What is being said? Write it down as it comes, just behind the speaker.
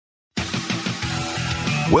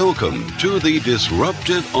Welcome to the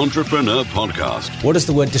Disruptive Entrepreneur Podcast. What does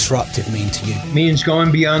the word disruptive mean to you? It means going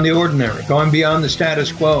beyond the ordinary, going beyond the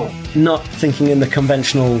status quo. Not thinking in the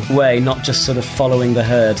conventional way, not just sort of following the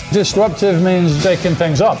herd. Disruptive means shaking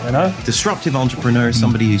things up, you know? Disruptive entrepreneur is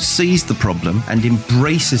somebody who sees the problem and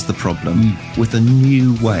embraces the problem with a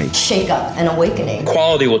new way. Shake up and awakening.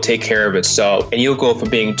 Quality will take care of itself, and you'll go from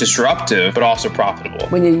being disruptive but also profitable.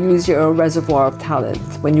 When you use your reservoir of talent,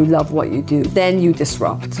 when you love what you do, then you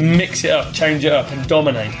disrupt. Mix it up, change it up, and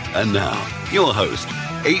dominate. And now, your host,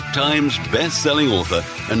 8 times best-selling author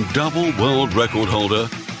and double world record holder,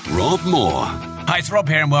 Rob Moore. Hi, it's Rob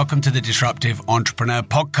here and welcome to the Disruptive Entrepreneur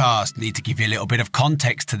Podcast. Need to give you a little bit of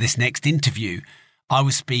context to this next interview. I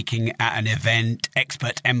was speaking at an event,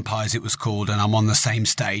 Expert Empires it was called, and I'm on the same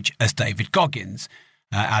stage as David Goggins.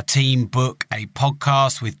 Our team book a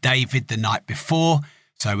podcast with David the night before.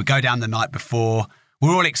 So we go down the night before.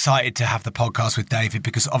 We're all excited to have the podcast with David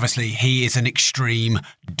because obviously he is an extreme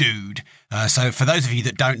dude. So for those of you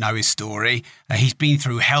that don't know his story, he's been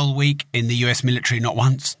through Hell Week in the US military not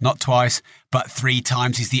once, not twice, but 3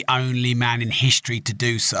 times. He's the only man in history to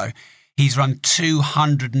do so. He's run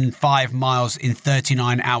 205 miles in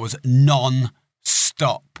 39 hours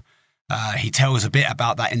non-stop. He tells a bit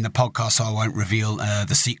about that in the podcast, so I won't reveal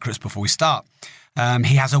the secrets before we start.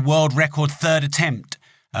 He has a world record third attempt.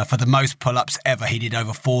 For the most pull-ups ever. He did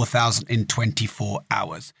over 4,000 in 24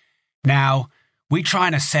 hours. Now, we try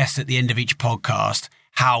and assess at the end of each podcast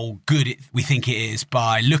how good we think it is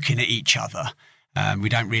by looking at each other. We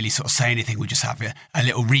don't really sort of say anything. We just have a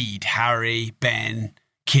little read. Harry, Ben,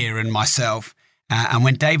 Kieran, myself. And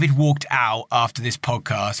when David walked out after this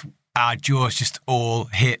podcast, our jaws just all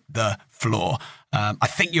hit the floor. I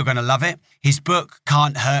think you're going to love it. His book,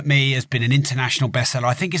 Can't Hurt Me, has been an international bestseller.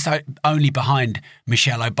 I think it's only behind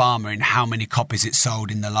Michelle Obama in how many copies it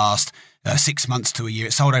sold in the last 6 months to a year.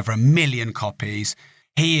 It sold over 1 million copies.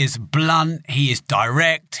 He is blunt. He is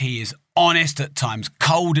direct. He is honest, at times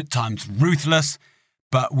cold, at times ruthless.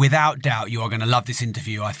 But without doubt, you are going to love this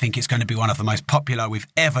interview. I think it's going to be one of the most popular we've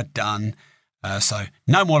ever done. So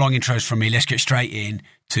no more long intros from me. Let's get straight in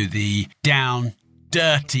to the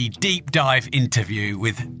dirty, deep dive interview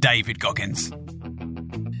with David Goggins.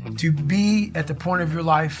 To be at the point of your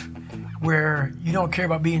life where you don't care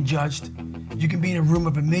about being judged, you can be in a room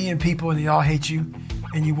of 1 million people and they all hate you,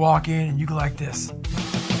 and you walk in and you go like this.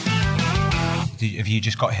 Have you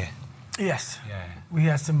just got here? Yes. Yeah. We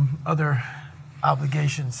had some other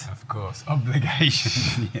obligations. Of course,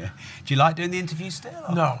 obligations. Yeah. Do you like doing the interviews still?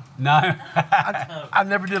 Or? No. No? I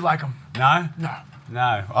never did like them. No? No.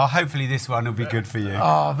 No. Oh, hopefully this one will be good for you.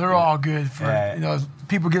 Oh, they're all good for,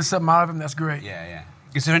 people get something out of them, that's great. Yeah, yeah.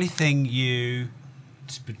 Is there anything you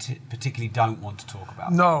particularly don't want to talk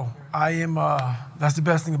about? No, I am, that's the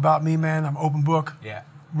best thing about me, man. I'm open book. Yeah.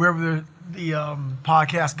 Wherever the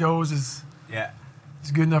podcast goes is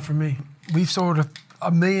good enough for me. We've sold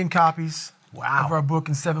 1 million copies of our book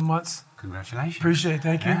in 7 months. Congratulations. Appreciate it,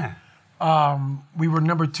 thank you. We were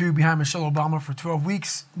number 2 behind Michelle Obama for 12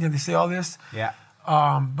 weeks. You know, they say all this. Yeah.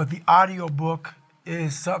 But the audio book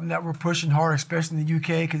is something that we're pushing hard, especially in the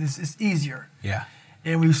UK, because it's easier. Yeah.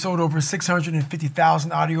 And we've sold over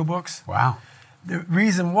 650,000 audiobooks. Wow. The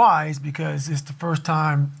reason why is because it's the first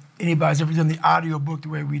time anybody's ever done the audiobook the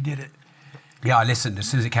way we did it. Yeah, I listened. As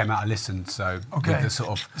soon as it came out, I listened. So with the sort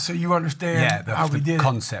of... So you understand how we did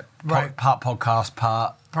concept. it. Right. Part podcast,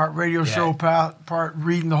 part radio show, part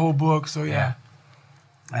reading the whole book. So yeah.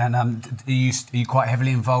 And are you quite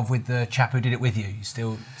heavily involved with the chap who did it with you? You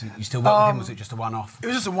still work with him? Or was it just a one-off? It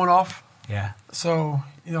was just a one-off. Yeah. So,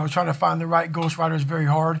 trying to find the right ghostwriter is very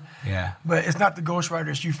hard. Yeah. But it's not the ghostwriter,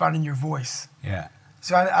 it's you finding your voice. Yeah.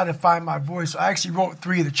 So I had to find my voice. So I actually wrote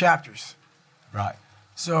 3 of the chapters. Right.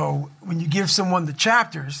 So when you give someone the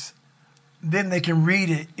chapters, then they can read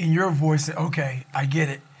it in your voice and say, okay, I get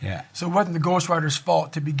it. Yeah. So it wasn't the ghostwriter's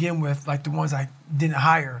fault to begin with, like the ones I didn't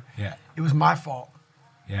hire. Yeah. It was my fault.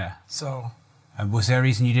 Yeah. So. Was there a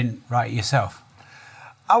reason you didn't write it yourself?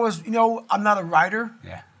 I was, I'm not a writer.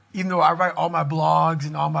 Yeah. Even though I write all my blogs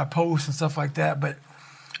and all my posts and stuff like that, but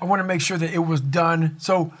I want to make sure that it was done.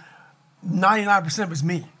 So 99% was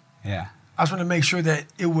me. Yeah. I just want to make sure that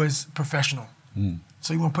it was professional.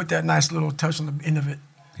 So you want to put that nice little touch on the end of it.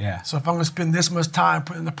 Yeah. So if I'm going to spend this much time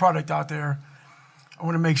putting the product out there, I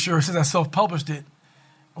want to make sure, since I self-published it,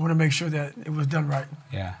 I want to make sure that it was done right.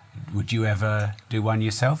 Yeah. Would you ever do one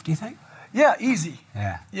yourself, do you think? Yeah, easy.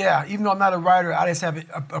 Yeah. Yeah, even though I'm not a writer, I just have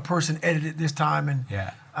a person edit it this time, and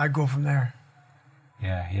I go from there.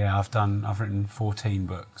 Yeah. I've written 14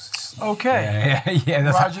 books. Okay. Yeah.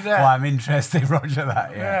 That's Roger that. why I'm interested. Roger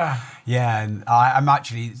that. Yeah. And I'm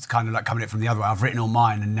actually, it's kind of like coming at it from the other way. I've written all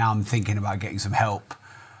mine, and now I'm thinking about getting some help.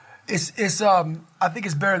 It's I think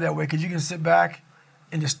it's better that way because you can sit back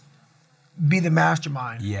and just be the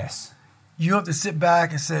mastermind. Yes. You don't have to sit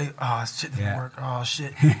back and say, oh, shit didn't work. Oh,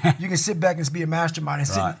 shit. You can sit back and just be a mastermind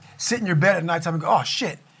and sit in your bed at nighttime and go, oh,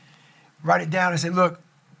 shit. Write it down and say, look,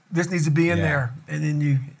 this needs to be in there. And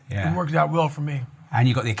then it worked out well for me. And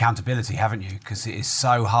you've got the accountability, haven't you? Because it is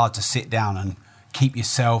so hard to sit down and keep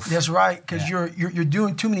yourself. That's right, because you're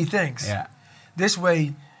doing too many things. Yeah. This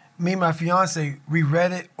way, me and my fiance, we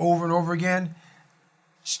read it over and over again.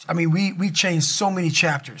 I mean, we changed so many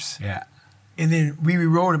chapters. Yeah. And then we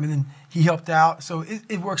rewrote them, and then he helped out. So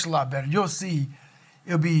it works a lot better. You'll see,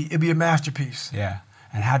 it'll be a masterpiece. Yeah.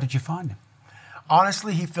 And how did you find him?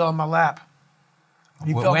 Honestly, he fell in my lap.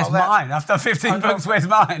 Where's mine? After 15 books, where's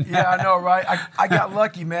mine? Yeah, I know, right? I got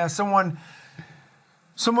lucky, man. Someone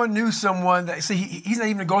knew someone that, see, he's not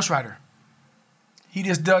even a ghostwriter. He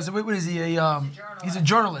just does, what is he? He's a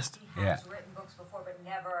journalist. Yeah. Written books before, but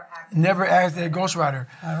never acted as a ghostwriter.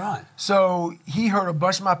 All right. So he heard a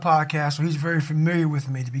bunch of my podcasts, so he's very familiar with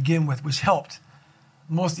me to begin with, which helped.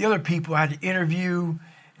 Most of the other people I had to interview,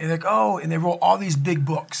 and they're like, oh, and they wrote all these big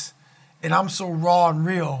books. And I'm so raw and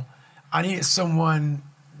real, I needed someone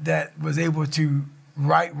that was able to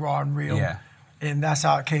write raw and real. Yeah. And that's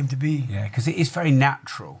how it came to be. Yeah, because it is very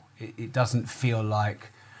natural. It doesn't feel like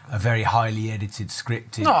a very highly edited,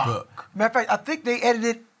 scripted book. Matter of fact, I think they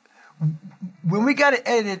edited, when we got it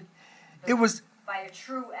edited, it was... By a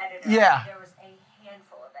true editor, there was a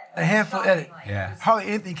handful of edits. A handful of edits. Yeah. Hardly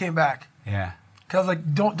anything came back. Yeah. Because I was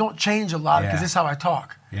like, don't change a lot, because this is how I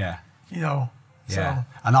talk. Yeah. You know, yeah. so...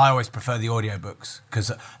 And I always prefer the audiobooks,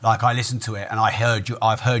 because like I listen to it and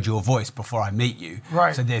I've heard your voice before I meet you.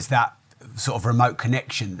 Right. So there's that sort of remote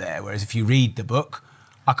connection there, whereas if you read the book,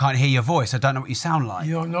 I can't hear your voice. I don't know what you sound like.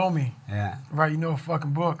 You don't know me. Yeah. Right, you know a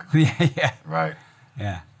fucking book. Yeah. Right.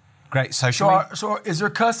 Yeah. Great. So is there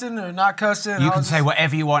cussing or not cussing? You can say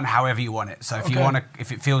whatever you want, however you want it. So if you want to,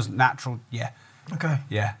 if it feels natural, yeah. Okay.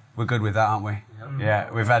 Yeah, we're good with that, aren't we?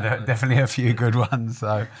 Yeah, we've had definitely a few good ones.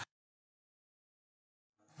 So,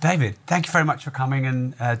 David, thank you very much for coming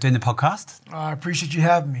and doing the podcast. I appreciate you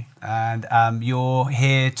having me. And you're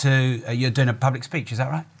here you're doing a public speech, is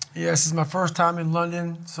that right? Yeah, this is my first time in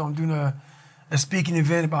London, so I'm doing a speaking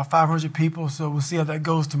event, about 500 people, so we'll see how that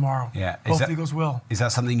goes tomorrow. Yeah. Hopefully it goes well. Is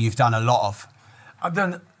that something you've done a lot of? I've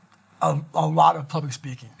done a lot of public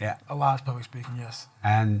speaking. Yeah. A lot of public speaking, yes.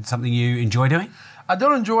 And something you enjoy doing? I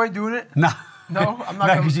don't enjoy doing it. No. No, I'm not.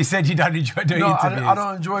 No, because you said you don't enjoy doing interviews. I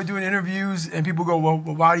don't enjoy doing interviews, and people go, well,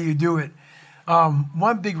 why do you do it?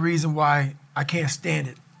 One big reason why I can't stand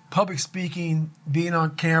it, public speaking, being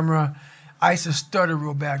on camera, I used to stutter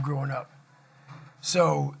real bad growing up.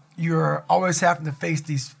 So you're always having to face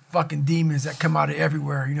these fucking demons that come out of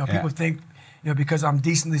everywhere. You know, people think, because I'm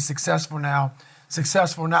decently successful now,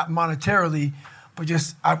 successful not monetarily, but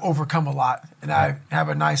just I've overcome a lot, and I have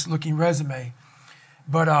a nice looking resume.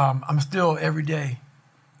 But I'm still every day,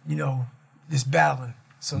 just battling.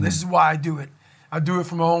 So this is why I do it. I do it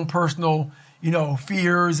from my own personal,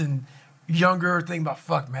 fears and younger thing about,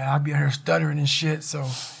 fuck, man, I'd be out here stuttering and shit. So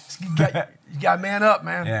you got to man up,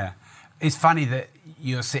 man. Yeah. It's funny that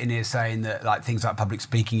you're sitting here saying that like things like public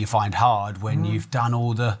speaking you find hard when you've done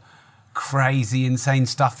all the crazy, insane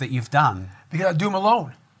stuff that you've done. Because I do them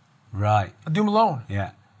alone. Right. I do them alone.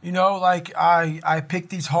 Yeah. Like I pick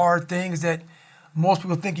these hard things that most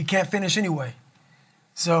people think you can't finish anyway.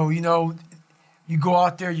 So, you go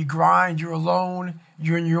out there, you grind, you're alone,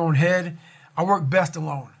 you're in your own head. I work best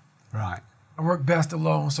alone. Right. I work best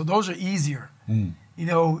alone. So those are easier.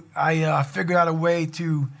 I figured out a way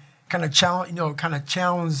to kind of challenge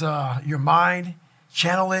your mind,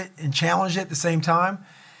 channel it and challenge it at the same time.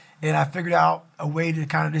 And I figured out a way to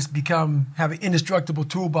kind of just have an indestructible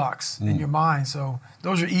toolbox in your mind. So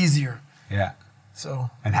those are easier. Yeah.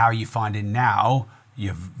 So. And how are you finding now?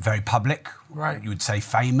 You're very public. Right. You would say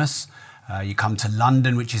famous. You come to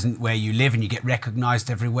London, which isn't where you live, and you get recognised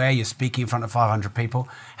everywhere. You're speaking in front of 500 people.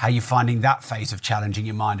 How are you finding that phase of challenging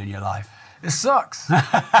your mind and your life? It sucks.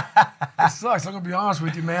 It sucks. I'm gonna be honest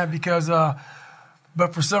with you, man, because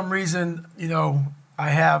but for some reason, I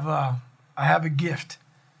have a gift.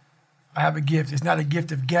 I have a gift. It's not a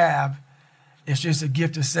gift of gab. It's just a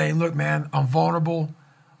gift of saying, look, man, I'm vulnerable.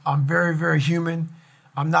 I'm very, very human.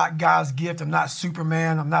 I'm not God's gift. I'm not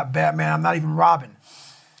Superman. I'm not Batman. I'm not even Robin.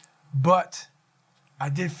 But I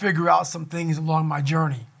did figure out some things along my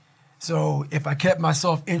journey. So if I kept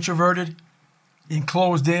myself introverted and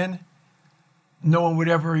closed in, no one would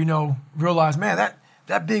ever, realize, man,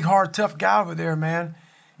 that big, hard, tough guy over there, man,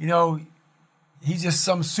 he's just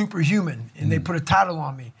some superhuman, and they put a title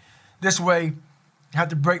on me. This way, I have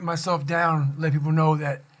to break myself down, let people know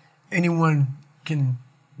that anyone can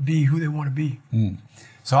be who they want to be.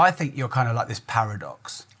 So I think you're kind of like this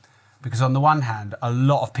paradox, because on the one hand, a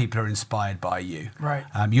lot of people are inspired by you. Right.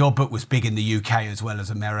 Your book was big in the UK as well as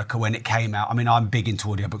America when it came out. I mean, I'm big into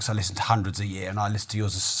audiobooks. I listen to hundreds a year, and I listened to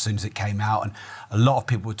yours as soon as it came out, and a lot of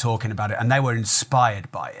people were talking about it, and they were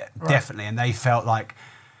inspired by it, definitely, and they felt like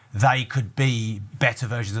they could be better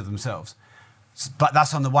versions of themselves. But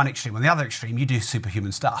that's on the one extreme. On the other extreme, you do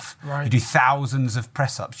superhuman stuff. Right. You do thousands of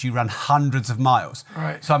press-ups. You run hundreds of miles.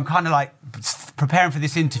 Right. So I'm kind of like, preparing for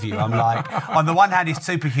this interview, I'm like, on the one hand, he's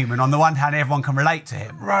superhuman. On the one hand, everyone can relate to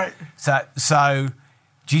him. Right. So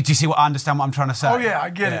do you see what I understand what I'm trying to say? Oh, yeah, I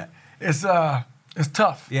get it. It's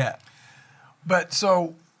tough. Yeah. But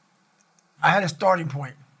so I had a starting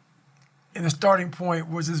point. And the starting point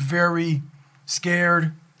was this very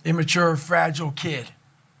scared, immature, fragile kid.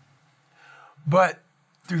 But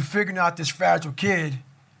through figuring out this fragile kid,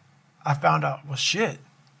 I found out, well, shit.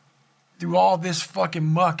 Through all this fucking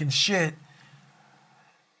muck and shit,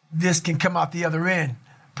 this can come out the other end.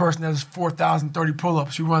 Person that has 4,030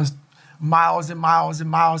 pull-ups, who runs miles and miles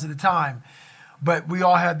and miles at a time. But we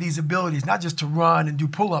all have these abilities, not just to run and do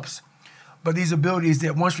pull-ups, but these abilities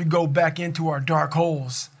that once we go back into our dark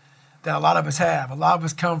holes, that a lot of us have. A lot of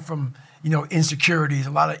us come from, insecurities,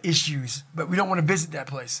 a lot of issues, but we don't want to visit that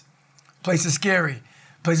place. Place is scary.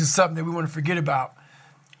 Place is something that we want to forget about.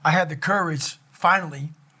 I had the courage, finally,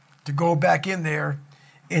 to go back in there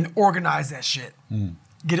and organize that shit.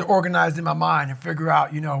 Get it organized in my mind and figure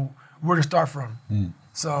out, where to start from.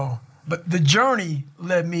 So, but the journey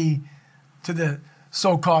led me to the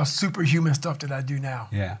so-called superhuman stuff that I do now.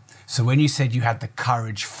 Yeah. So when you said you had the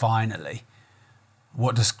courage finally,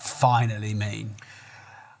 what does finally mean?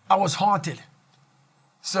 I was haunted.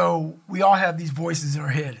 So we all have these voices in our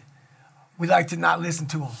head. We like to not listen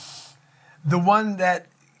to them. The one that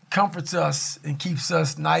comforts us and keeps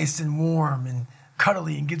us nice and warm and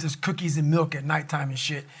cuddly and gives us cookies and milk at nighttime and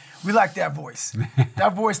shit, we like that voice.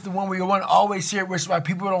 That voice, the one we want to always hear, which is why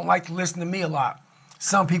people don't like to listen to me a lot.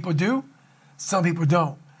 Some people do, some people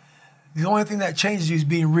don't. The only thing that changes you is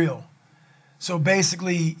being real. So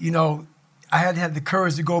basically, I had to have the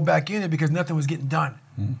courage to go back in it because nothing was getting done.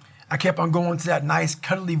 I kept on going to that nice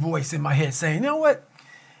cuddly voice in my head saying, you know what?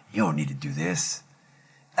 You don't need to do this.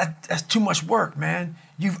 That's too much work, man.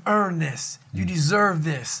 You've earned this. You deserve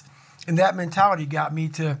this. And that mentality got me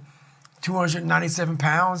to 297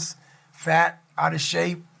 pounds, fat, out of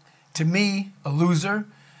shape. To me, a loser.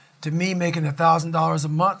 To me, making $1,000 a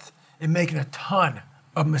month and making a ton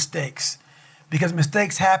of mistakes. Because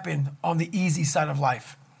mistakes happen on the easy side of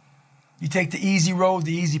life. You take the easy road,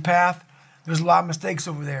 the easy path, there's a lot of mistakes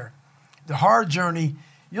over there. The hard journey,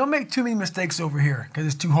 you don't make too many mistakes over here because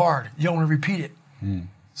it's too hard. You don't want to repeat it.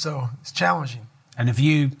 So it's challenging. And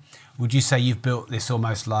would you say you've built this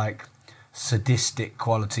almost like sadistic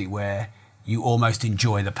quality where you almost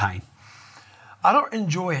enjoy the pain? I don't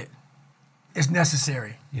enjoy it. It's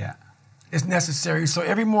necessary. Yeah. It's necessary. So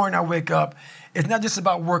every morning I wake up, it's not just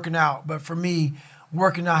about working out, but for me,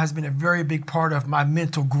 working out has been a very big part of my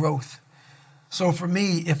mental growth. So for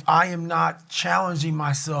me, if I am not challenging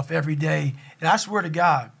myself every day, and I swear to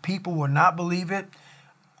God, people will not believe it,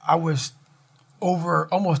 I was over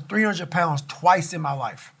almost 300 pounds twice in my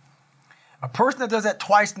life. A person that does that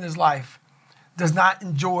twice in his life does not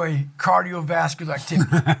enjoy cardiovascular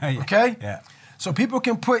activity, okay? Yeah. So people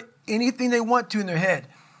can put anything they want to in their head.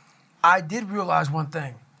 I did realize one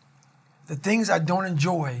thing. The things I don't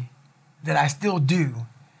enjoy that I still do,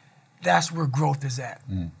 that's where growth is at.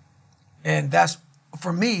 And that's,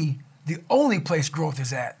 for me, the only place growth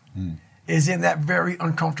is at, is in that very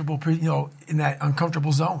uncomfortable, in that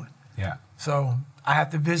uncomfortable zone. Yeah. So I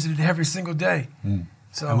have to visit it every single day.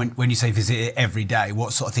 So, and when you say visit it every day,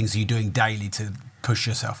 what sort of things are you doing daily to push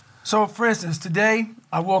yourself? So for instance, today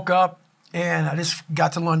I woke up and I just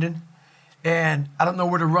got to London and I don't know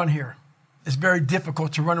where to run here. It's very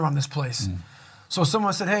difficult to run around this place. So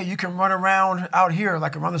someone said, hey, you can run around out here,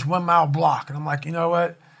 like around this 1 mile block. And I'm like, you know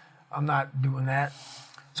what? I'm not doing that.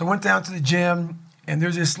 So I went down to the gym and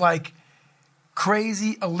there's this like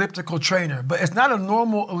crazy elliptical trainer, but it's not a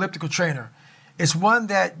normal elliptical trainer. It's one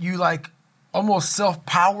that you like almost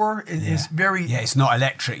self-power. It's very... Yeah, it's not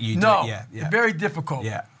electric. It's very difficult.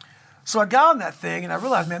 Yeah. So I got on that thing and I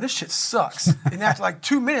realized, man, this shit sucks. And after like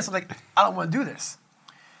 2 minutes, I'm like, I don't want to do this.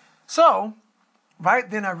 So right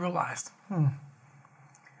then I realized,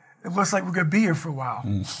 it looks like we're going to be here for a while.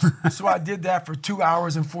 So I did that for 2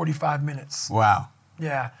 hours and 45 minutes. Wow.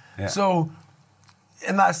 Yeah. So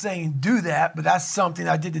I'm not saying do that, but that's something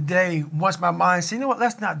I did today. Once my mind said, you know what,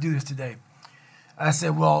 let's not do this today. I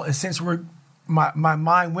said, well, since my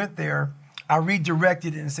mind went there, I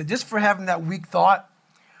redirected it and said, just for having that weak thought,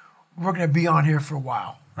 we're going to be on here for a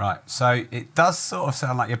while. Right. So it does sort of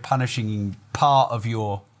sound like you're punishing part of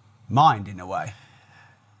your mind in a way.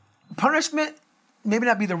 Punishment, maybe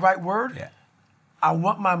not be the right word. Yeah. I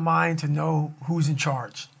want my mind to know who's in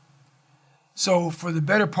charge. So for the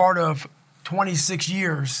better part of 26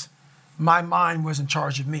 years, my mind was in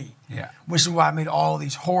charge of me. Yeah. Which is why I made all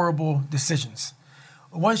these horrible decisions.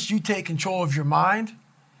 Once you take control of your mind,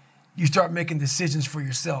 you start making decisions for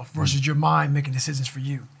yourself versus your mind making decisions for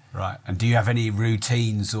you. Right. And do you have any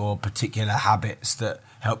routines or particular habits that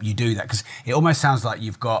help you do that? Because it almost sounds like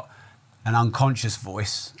you've got an unconscious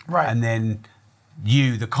voice. Right. And then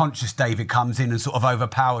you, the conscious David, comes in and sort of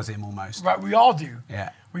overpowers him almost. Right. We all do.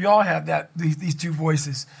 Yeah. We all have these two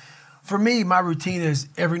voices. For me, my routine is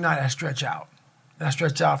every night I stretch out. And I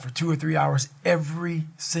stretch out for 2 or 3 hours every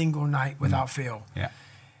single night without fail. Yeah.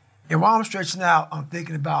 And while I'm stretching out, I'm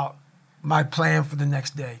thinking about my plan for the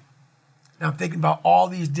next day. And I'm thinking about all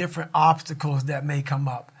these different obstacles that may come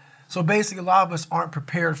up. So basically, a lot of us aren't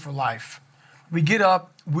prepared for life. We get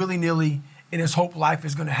up willy-nilly and just hope life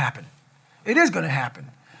is going to happen. It is going to happen,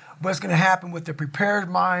 but it's going to happen with a prepared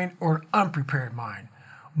mind or an unprepared mind.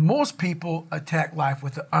 Most people attack life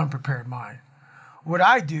with an unprepared mind. What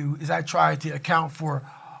I do is I try to account for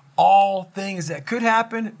all things that could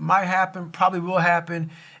happen, might happen, probably will happen,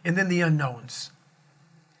 and then the unknowns.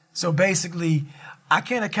 So basically, I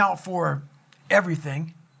can't account for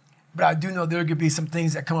everything, but I do know there could be some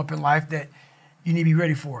things that come up in life that you need to be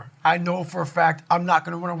ready for. I know for a fact I'm not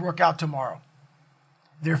going to want to work out tomorrow.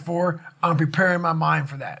 Therefore, I'm preparing my mind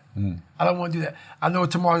for that. I don't want to do that. I know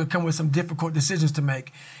tomorrow will come with some difficult decisions to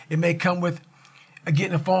make. It may come with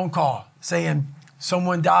getting a phone call saying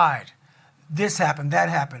someone died, this happened, that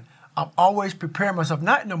happened. I'm always preparing myself,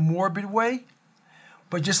 not in a morbid way,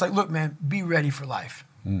 but just like, look, man, be ready for life.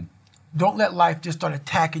 Don't let life just start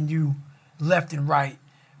attacking you left and right.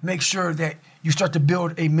 Make sure that you start to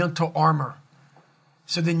build a mental armor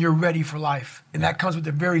so then you're ready for life. And that comes with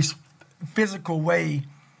a very physical way,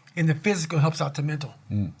 and the physical helps out the mental.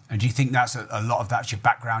 And do you think that's a lot of that's your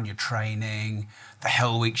background, your training, the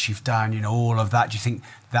hell weeks you've done, you know, all of that? Do you think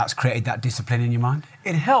that's created that discipline in your mind?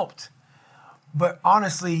 It helped. But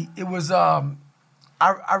honestly, it was, I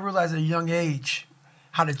realized at a young age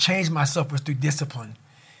how to change myself was through discipline.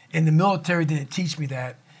 And the military didn't teach me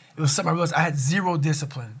that. It was something I realized I had zero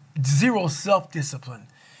discipline, zero self-discipline.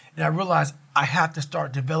 And I realized I have to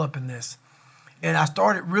start developing this. And I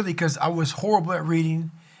started really because I was horrible at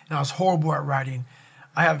reading and I was horrible at writing.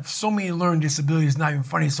 I have so many learning disabilities, it's not even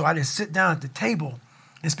funny. So I just sit down at the table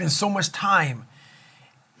and spend so much time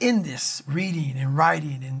in this, reading and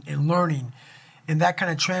writing and learning. And that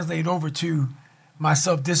kind of translated over to my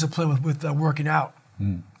self-discipline with working out.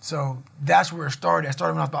 So that's where it started. I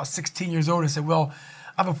started when I was about 16 years old and said, well,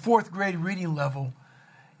 I have a 4th grade reading level.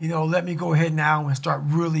 You know, let me go ahead now and start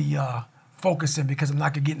really focusing because I'm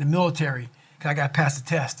not going to get in the military because I got to pass the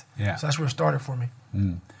test. Yeah. So that's where it started for me.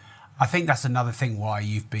 I think that's another thing why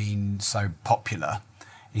you've been so popular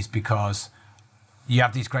is because you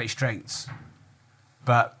have these great strengths,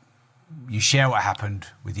 but you share what happened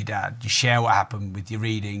with your dad. You share what happened with your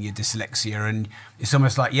reading, your dyslexia, and it's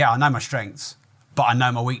almost like, yeah, I know my strengths, but I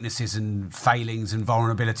know my weaknesses and failings and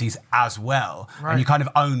vulnerabilities as well. Right. And you kind of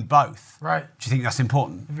own both. Right. Do you think that's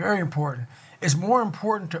important? Very important. It's more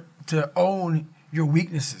important to own your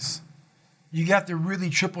weaknesses. You have to really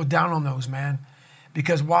triple down on those, man.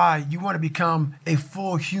 Because why? You want to become a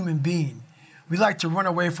full human being. We like to run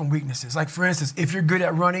away from weaknesses. Like, for instance, if you're good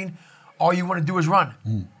at running, all you want to do is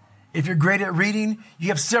run. If you're great at reading, you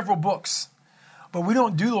have several books. But we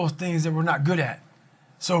don't do those things that we're not good at.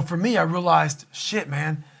 So for me, I realized, shit,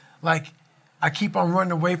 man, like I keep on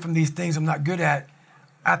running away from these things I'm not good at.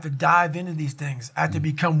 I have to dive into these things. I have to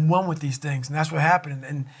become one with these things. And that's what happened.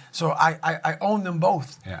 And so I own them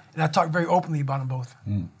both. Yeah. And I talk very openly about them both.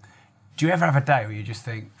 Do you ever have a day where you just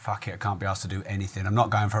think, fuck it, I can't be asked to do anything. I'm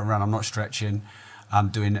not going for a run. I'm not stretching. I'm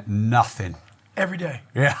doing nothing. Every day.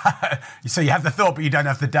 Yeah. So you have the thought, but you don't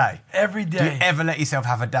have the day. Every day. Do you ever let yourself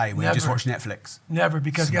have a day where Never. you just watch Netflix? Never,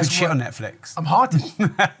 because Some guess good shit what? on Netflix. I'm haunted.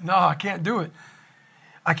 No, I can't do it.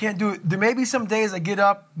 I can't do it. There may be some days I get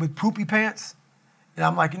up with poopy pants, and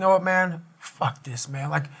I'm like, you know what, man? Fuck this,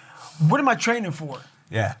 man. Like, what am I training for?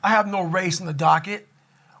 Yeah. I have no race on the docket.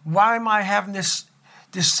 Why am I having this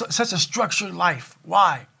such a structured life?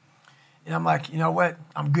 Why? And I'm like, you know what?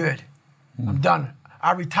 I'm good. I'm done.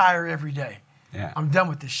 I retire every day. Yeah. I'm done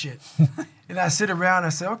with this shit. And I sit around and I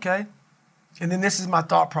say, okay. And then this is my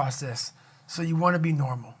thought process. So you want to be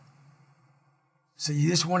normal. So you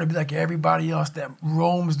just want to be like everybody else that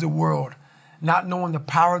roams the world, not knowing the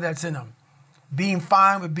power that's in them. Being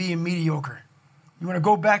fine with being mediocre. You want to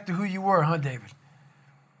go back to who you were, huh, David?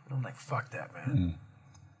 And I'm like, fuck that, man.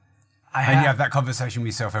 And you have that conversation with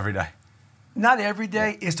yourself every day? Not every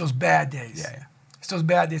day. It's those bad days. Yeah. It's those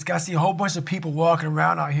bad days. I see a whole bunch of people walking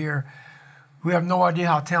around out here who have no idea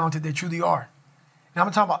how talented they truly are. And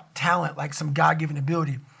I'm talking about talent, like some God-given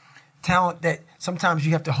ability. Talent that sometimes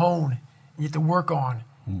you have to hone, and you have to work on,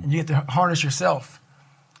 and you have to harness yourself.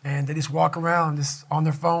 And they just walk around just on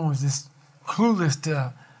their phones, just clueless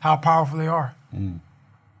to how powerful they are.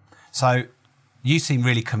 So you seem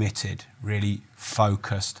really committed, really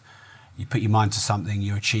focused. You put your mind to something,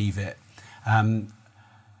 you achieve it.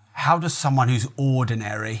 How does someone who's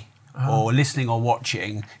ordinary or listening or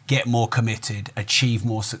watching get more committed, achieve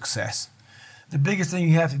more success? The biggest thing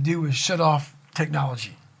you have to do is shut off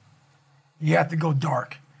technology. You have to go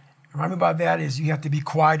dark. What I mean by that is you have to be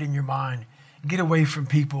quiet in your mind. Get away from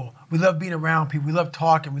people. We love being around people. We love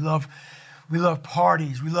talking. We love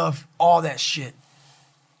parties. We love all that shit.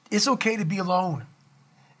 It's okay to be alone.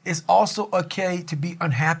 It's also okay to be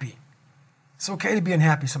unhappy. It's okay to be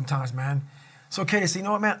unhappy sometimes, man. It's okay to say, you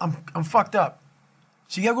know what, man, I'm fucked up.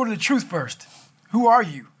 So you gotta go to the truth first. Who are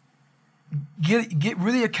you? Get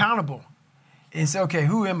really accountable and say, okay,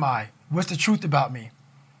 who am I? What's the truth about me?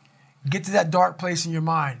 Get to that dark place in your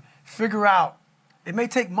mind. Figure out, it may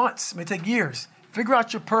take months, it may take years. Figure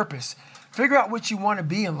out your purpose. Figure out what you want to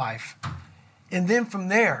be in life. And then from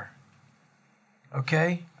there,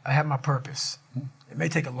 okay, I have my purpose. It may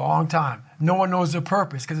take a long time. No one knows their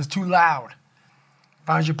purpose because it's too loud.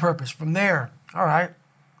 Find your purpose. From there, all right,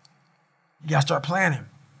 you got to start planning.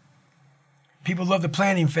 People love the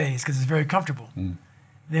planning phase because it's very comfortable.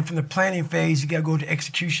 Then from the planning phase, you got to go to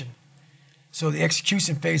execution. So the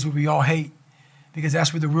execution phase, what we all hate, because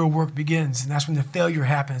that's where the real work begins, and that's when the failure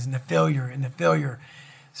happens, and the failure.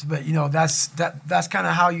 So, but you know, that's kind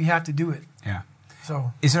of how you have to do it. Yeah.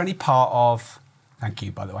 So, is there any part of, thank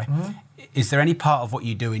you, by the way, is there any part of what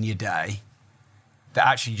you do in your day that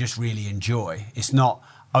actually you just really enjoy? It's not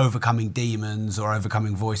overcoming demons or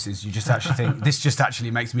overcoming voices. You just actually think, this just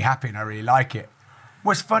actually makes me happy and I really like it.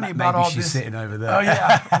 What's funny about all this... Maybe she's sitting over there. Oh,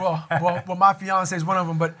 yeah. Well, my fiance is one of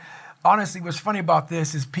them. But honestly, what's funny about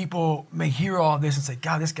this is people may hear all this and say,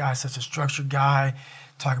 God, this guy's such a structured guy,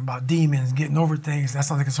 talking about demons, getting over things. That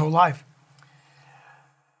sounds like his whole life.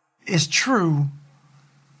 It's true,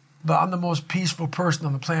 but I'm the most peaceful person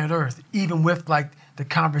on the planet Earth, even with like the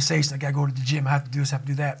conversation. I got to go to the gym. I have to do this, I have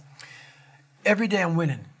to do that. Every day I'm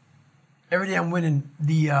winning. Every day I'm winning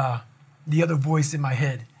the other voice in my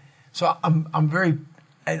head. So I'm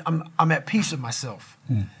at peace with myself.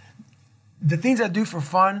 The things I do for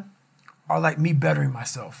fun are like me bettering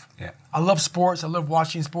myself. Yeah. I love sports. I love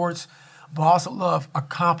watching sports, but I also love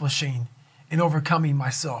accomplishing and overcoming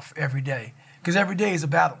myself every day. Because every day is a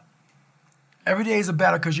battle. Every day is a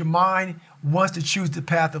battle because your mind wants to choose the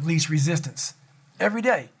path of least resistance. Every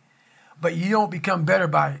day. But you don't become better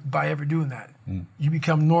by ever doing that. You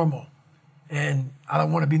become normal. And I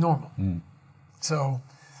don't want to be normal. So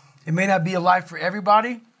it may not be a life for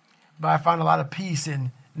everybody, but I find a lot of peace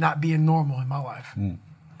in not being normal in my life.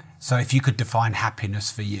 So if you could define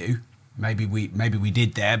happiness for you, maybe we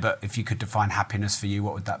did there, but if you could define happiness for you,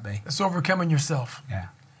 what would that be? It's overcoming yourself. Yeah.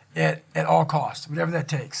 At all costs, whatever that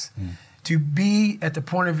takes. To be at the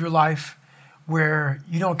point of your life where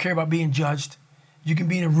you don't care about being judged. You can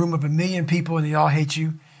be in a room of 1 million people and they all hate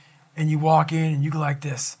you, and you walk in and you go like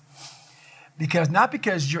this. Not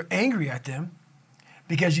because you're angry at them,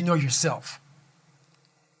 because you know yourself.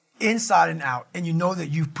 Inside and out, and you know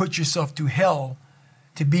that you've put yourself through hell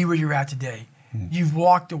to be where you're at today. You've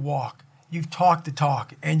walked the walk, you've talked the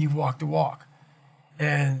talk, and you've walked the walk.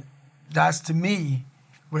 And that's, to me,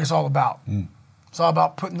 what it's all about. It's all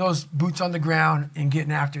about putting those boots on the ground and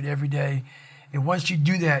getting after it every day. And once you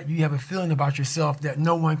do that, you have a feeling about yourself that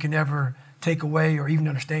no one can ever take away or even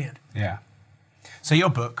understand. Yeah. So your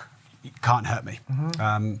book, Can't Hurt Me.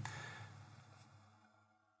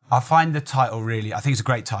 I find the title really, I think it's a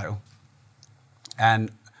great title. And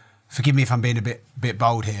forgive me if I'm being a bit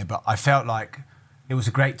bold here, but I felt like it was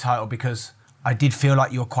a great title because I did feel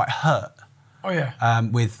like you were quite hurt. Oh, yeah.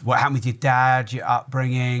 With what happened with your dad, your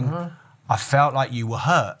upbringing. I felt like you were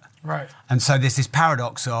hurt. Right. And so there's this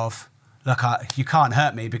paradox of, look, you can't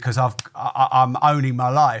hurt me because I'm owning my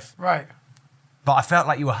life. Right. But I felt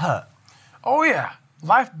like you were hurt. Oh, yeah.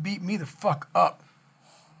 Life beat me the fuck up.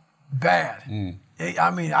 bad.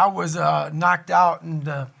 I mean, I was knocked out in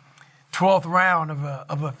the 12th round of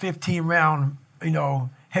a 15-round,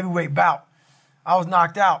 heavyweight bout. I was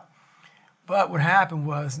knocked out. But what happened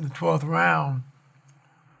was in the 12th round,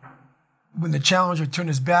 when the challenger turned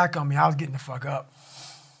his back on me, I was getting the fuck up.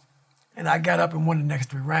 And I got up and won the next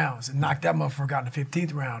 3 rounds and knocked that motherfucker out in the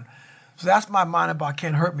 15th round. So that's my mind about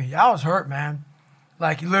Can't Hurt Me. I was hurt, man.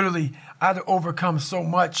 Like, literally, I had to overcome so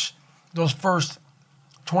much those first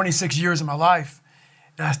 26 years of my life,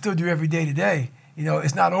 and I still do every day today.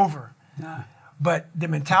 It's not over. No. But the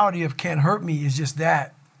mentality of Can't Hurt Me is just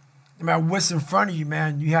that. No matter what's in front of you,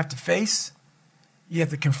 man, you have to face, you have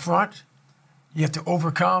to confront, you have to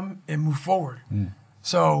overcome and move forward.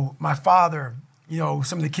 So my father,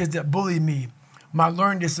 some of the kids that bullied me, my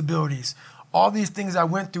learning disabilities, all these things I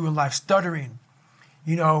went through in life, stuttering,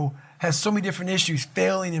 has so many different issues,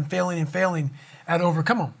 failing and failing and failing, I had to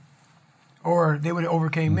overcome them. Or they would have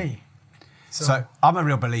overcame me. So I'm a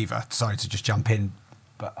real believer, sorry to just jump in,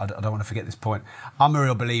 but I don't want to forget this point. I'm a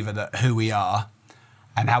real believer that who we are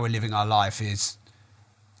and how we're living our life is,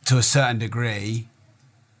 to a certain degree,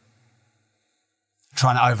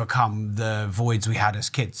 trying to overcome the voids we had as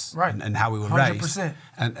kids, right, and how we were 100%. raised.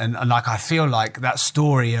 And like, I feel like that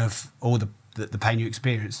story of all the pain you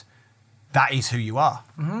experience, that is who you are.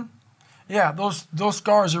 Yeah, those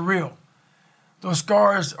scars are real. Those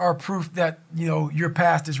scars are proof that, your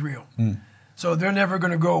past is real. So they're never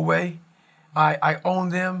going to go away. I own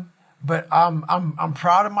them, but I'm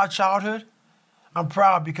proud of my childhood. I'm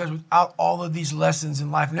proud because without all of these lessons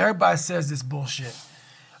in life, and everybody says this bullshit,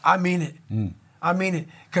 I mean it. I mean it,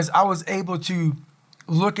 because I was able to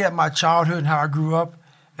look at my childhood and how I grew up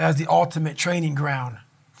as the ultimate training ground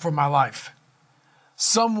for my life.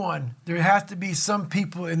 There has to be some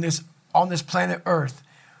people on this planet Earth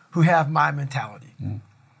who have my mentality.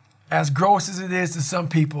 As gross as it is to some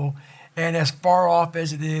people, and as far off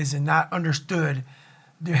as it is and not understood,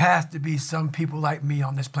 there has to be some people like me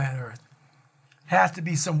on this planet Earth. Has to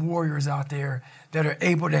be some warriors out there that are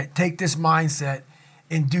able to take this mindset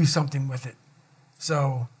and do something with it.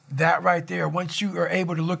 So that right there, once you are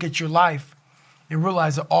able to look at your life and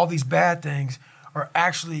realize that all these bad things are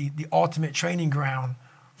actually the ultimate training ground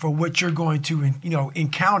for what you're going to,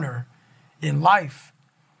 encounter in life,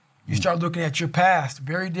 you start looking at your past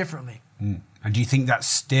very differently. And do you think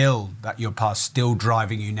that your past still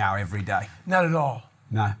driving you now every day? Not at all.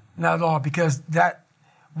 No. Not at all, because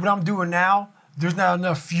what I'm doing now, there's not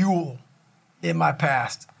enough fuel in my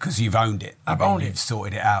past. Because you've owned it. I've owned it. You've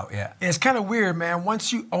sorted it out, yeah. And it's kind of weird, man.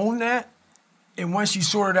 Once you own that, and once you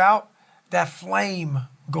sort it out, that flame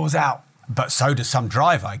goes out. But so does some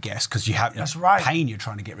drive, I guess, because you have That's right. pain you're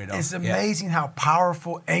trying to get rid of. It's amazing how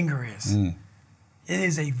powerful anger is. It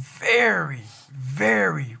is a very,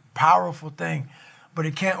 very powerful thing, but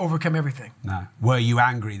it can't overcome everything. No. Were you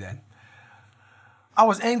angry then? I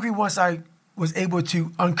was angry once I was able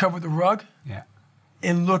to uncover the rug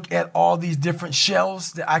and look at all these different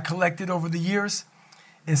shells that I collected over the years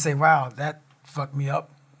and say, wow, that fucked me up.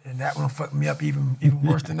 And that one fucked me up even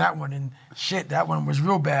worse than that one. And shit, that one was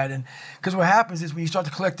real bad. And because what happens is when you start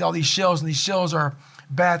to collect all these shells, and these shells are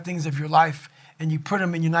bad things of your life, and you put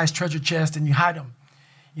them in your nice treasure chest and you hide them,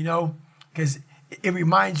 because it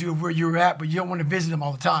reminds you of where you were at, but you don't want to visit them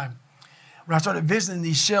all the time. When I started visiting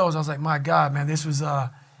these shells, I was like, my God, man, it was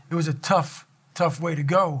a tough way to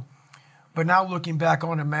go. But now looking back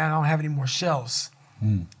on it, man, I don't have any more shells.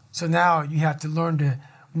 So now you have to learn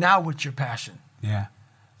what's your passion? Yeah.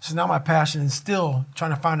 So now my passion is still trying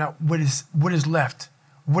to find out what is left,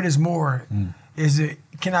 what is more.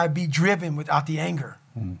 Can I be driven without the anger?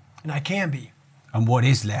 And I can be. And what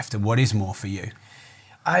is left and what is more for you?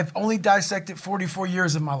 I've only dissected 44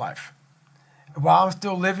 years of my life. While I'm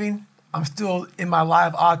still living, I'm still in my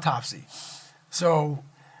live autopsy. So,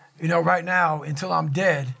 right now, until I'm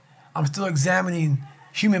dead, I'm still examining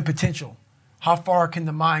human potential. How far can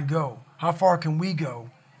the mind go? How far can we go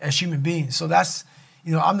as human beings? So that's,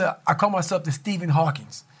 I call myself the Stephen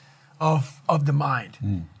Hawkins of the mind.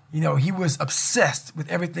 He was obsessed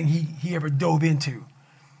with everything he ever dove into.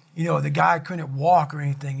 The guy couldn't walk or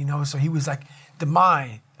anything, so he was like the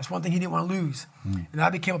mind. That's one thing he didn't want to lose. And I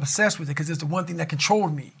became obsessed with it because it's the one thing that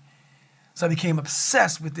controlled me. So I became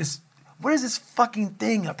obsessed with this. What is this fucking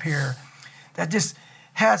thing up here that just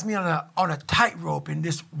has me on a tightrope and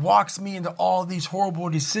just walks me into all these horrible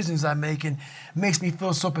decisions I make and makes me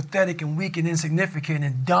feel so pathetic and weak and insignificant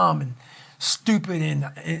and dumb and stupid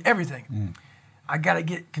and everything. I got to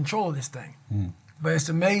get control of this thing. But it's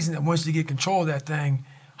amazing that once you get control of that thing,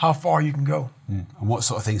 how far you can go. And what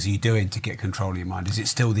sort of things are you doing to get control of your mind? Is it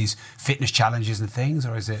still these fitness challenges and things,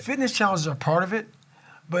 or is it? Fitness challenges are part of it,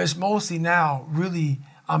 But it's mostly now, really,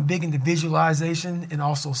 I'm big into visualization and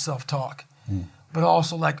also self-talk. But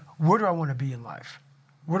also, like, where do I want to be in life?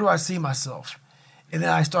 Where do I see myself? And then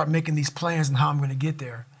I start making these plans and how I'm going to get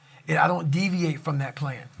there. And I don't deviate from that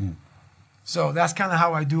plan. So that's kind of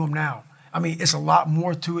how I do them now. I mean, it's a lot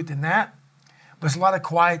more to it than that, but it's a lot of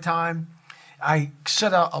quiet time. I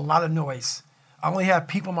shut out a lot of noise. I only have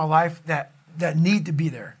people in my life that need to be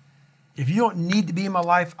there. If you don't need to be in my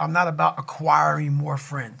life, I'm not about acquiring more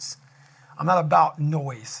friends. I'm not about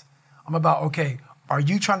noise. I'm about, okay, are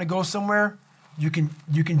you trying to go somewhere? You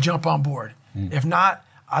can jump on board. If not,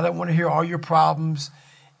 I don't want to hear all your problems.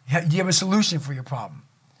 Do you have a solution for your problem?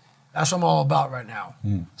 That's what I'm all about right now.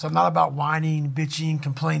 So I'm not about whining, bitching,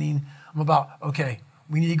 complaining. I'm about, okay,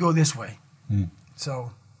 we need to go this way.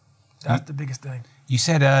 So that's the biggest thing. You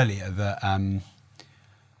said earlier that, and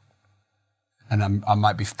I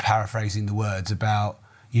might be paraphrasing the words, about,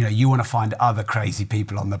 you want to find other crazy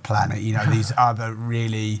people on the planet, these other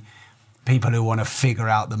really people who want to figure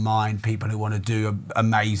out the mind, people who want to do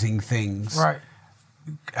amazing things. Right.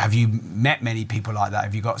 Have you met many people like that?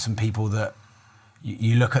 Have you got some people that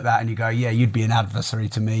you look at that and you go, yeah, you'd be an adversary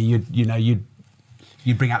to me. You'd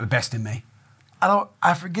bring out the best in me.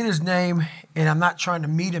 I forget his name, and I'm not trying to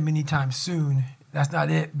meet him anytime soon. That's not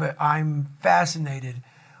it. But I'm fascinated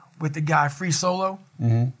with the guy Free Solo.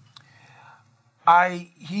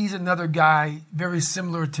 He's another guy very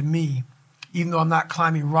similar to me, even though I'm not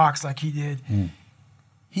climbing rocks like he did.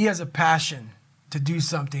 He has a passion to do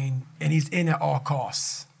something, and he's in at all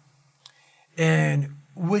costs. And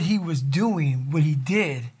what he was doing, what he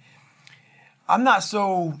did, I'm not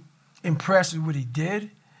so impressed with what he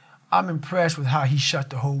did. I'm impressed with how he shut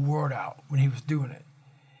the whole world out when he was doing it.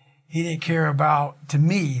 He didn't care about, to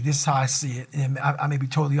me, this is how I see it, and I may be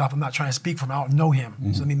totally off. I'm not trying to speak for him. I don't know him,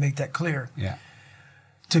 so let me make that clear. Yeah.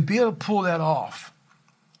 To be able to pull that off,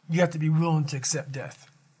 you have to be willing to accept death.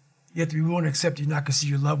 You have to be willing to accept you're not going to see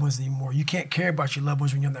your loved ones anymore. You can't care about your loved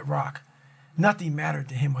ones when you're on that rock. Nothing mattered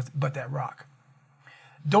to him but that rock.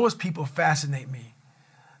 Those people fascinate me.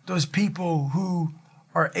 Those people who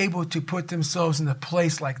are able to put themselves in a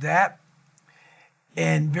place like that,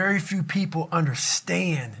 and very few people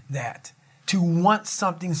understand that. To want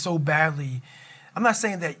something so badly, I'm not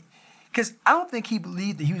saying that, because I don't think he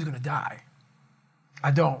believed that he was going to die.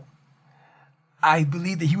 I don't. I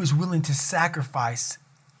believe that he was willing to sacrifice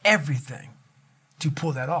everything to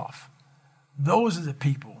pull that off. Those are the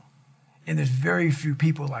people, and there's very few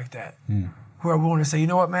people like that who are willing to say, you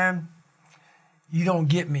know what, man, you don't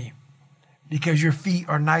get me because your feet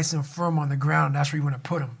are nice and firm on the ground, and that's where you want to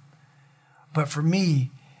put them. But for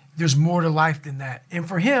me, there's more to life than that. And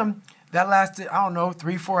for him, that lasted,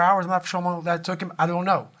 3-4 hours. I'm not sure how long that took him. I don't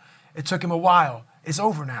know. It took him a while. It's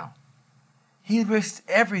over now. He risked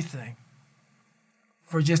everything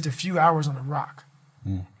for just a few hours on a rock.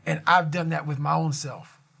 And I've done that with my own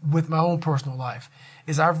self, with my own personal life,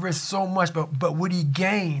 is I've risked so much, but what he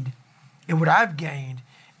gained and what I've gained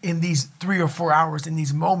in these 3 or 4 hours, in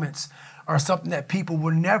these moments, are something that people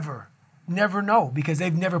will never know, because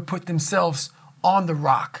they've never put themselves on the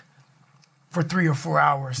rock for 3 or 4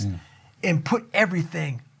 hours and put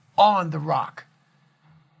everything on the rock.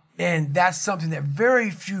 And that's something that very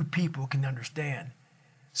few people can understand.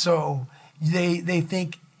 So they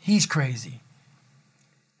think he's crazy.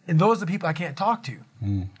 And those are the people I can't talk to,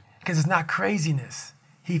 because it's not craziness.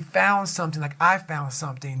 He found something, like I found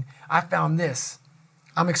something. I found this.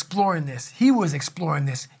 I'm exploring this. He was exploring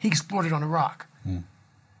this. He explored it on a rock.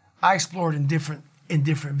 I explored in different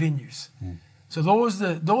venues. So those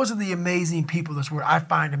are the amazing people. That's what I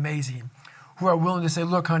find amazing, who are willing to say,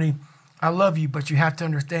 look, honey, I love you, but you have to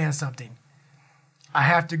understand something. I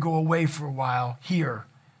have to go away for a while here.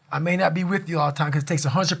 I may not be with you all the time because it takes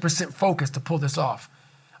 100% focus to pull this off.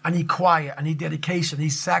 I need quiet. I need dedication. I need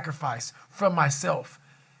sacrifice from myself.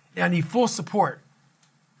 And I need full support,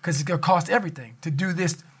 because it's going to cost everything to do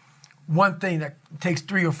this one thing that takes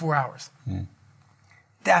 3 or 4 hours.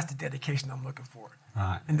 That's the dedication I'm looking for.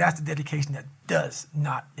 Right. And that's the dedication that does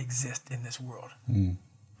not exist in this world.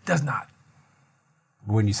 Does not.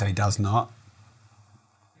 When you say does not,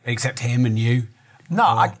 except him and you? No,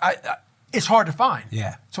 I it's hard to find.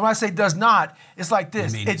 Yeah. So when I say does not, it's like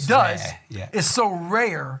this. You mean It it's does. rare. Yeah. It's so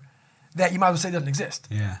rare that you might as well say it doesn't exist.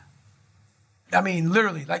 Yeah. I mean,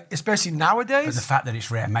 literally, like, especially nowadays. But the fact that it's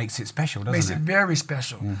rare makes it special, doesn't it? Makes it very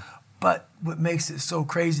special. But what makes it so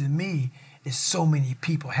crazy to me is so many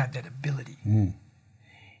people have that ability.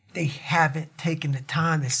 They haven't taken the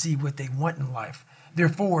time to see what they want in life.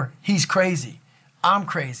 Therefore, he's crazy. I'm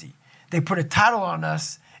crazy. They put a title on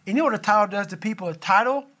us. And you know what a title does to people? A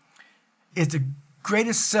title is the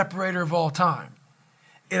greatest separator of all time.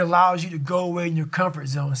 it allows you to go away in your comfort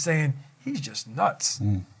zone saying, he's just nuts.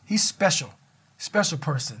 He's special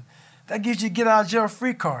person. That gives you a get out of jail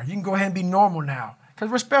free card. You can go ahead and be normal now because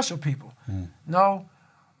we're special people. No,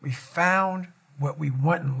 we found what we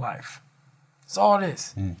want in life. That's all it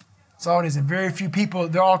is. That's all it is. And very few people,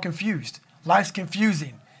 they're all confused. Life's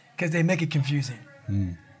confusing because they make it confusing.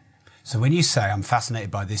 So when you say, I'm fascinated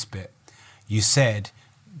by this bit, you said,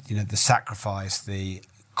 the sacrifice, the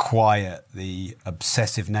quiet, the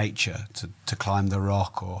obsessive nature to climb the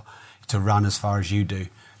rock or to run as far as you do.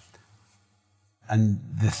 And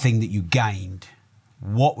the thing that you gained,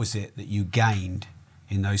 what was it that you gained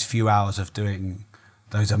in those few hours of doing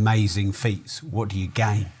those amazing feats? What do you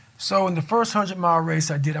gain? So in the first 100-mile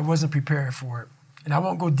race I did, I wasn't prepared for it. And I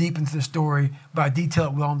won't go deep into the story, but I detail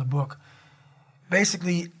it well in the book.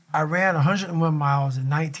 Basically, I ran 101 miles in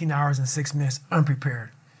 19 hours and 6 minutes unprepared.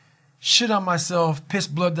 Shit on myself,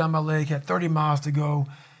 pissed blood down my leg, had 30 miles to go.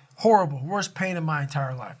 Horrible, worst pain in my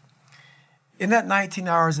entire life. In that 19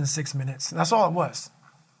 hours and 6 minutes, and that's all it was,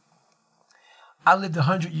 I lived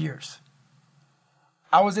 100 years.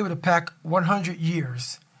 I was able to pack 100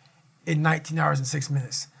 years in 19 hours and 6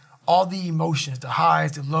 minutes. All the emotions, the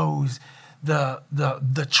highs, the lows,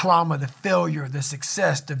 the trauma, the failure, the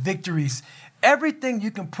success, the victories, everything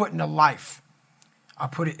you can put in a life, I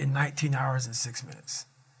put it in 19 hours and 6 minutes.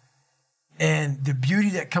 And the beauty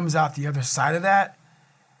that comes out the other side of that,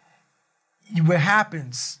 what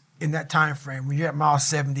happens in that time frame when you're at mile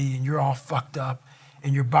 70 and you're all fucked up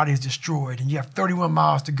and your body is destroyed and you have 31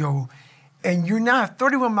 miles to go and you now have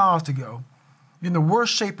 31 miles to go, you're in the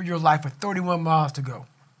worst shape of your life with 31 miles to go.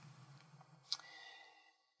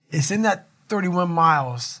 It's in that 31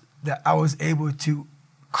 miles that I was able to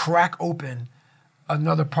crack open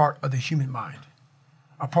another part of the human mind,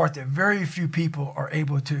 a part that very few people are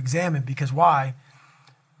able to examine because why?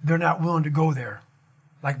 They're not willing to go there.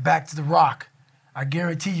 Like back to the rock. I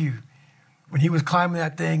guarantee you, when he was climbing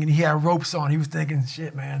that thing and he had ropes on, he was thinking,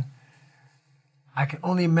 shit, man, I can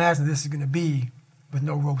only imagine this is going to be with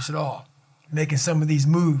no ropes at all. Making some of these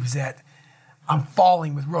moves that I'm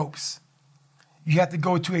falling with ropes. You have to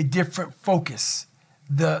go to a different focus.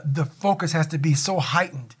 The focus has to be so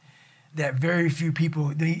heightened that very few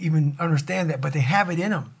people, they even understand that, but they have it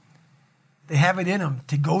in them. They have it in them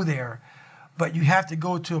to go there. But you have to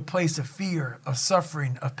go to a place of fear, of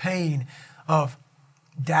suffering, of pain, of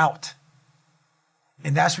doubt.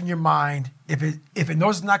 And that's when your mind, if it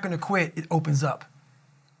knows it's not going to quit, it opens up.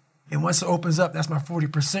 And once it opens up, that's my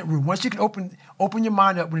 40% rule. Once you can open your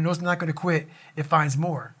mind up when it knows it's not going to quit, it finds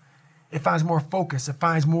more. It finds more focus. It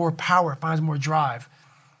finds more power. It finds more drive.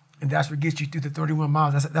 And that's what gets you through the 31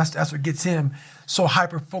 miles. That's what gets him so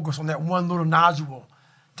hyper-focused on that one little nodule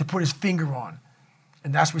to put his finger on.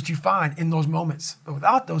 And that's what you find in those moments. But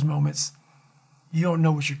without those moments, you don't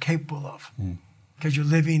know what you're capable of because you're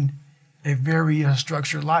living a very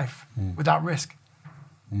structured life without risk.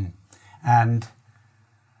 And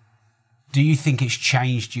do you think it's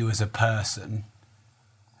changed you as a person,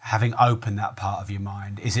 having opened that part of your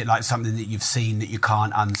mind? Is it like something that you've seen that you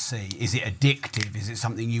can't unsee? Is it addictive? Is it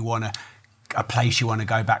something you want to, a place you want to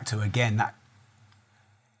go back to again?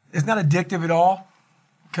 It's not addictive at all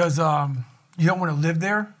because you don't want to live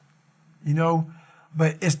there,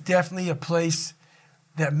 but it's definitely a place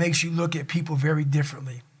that makes you look at people very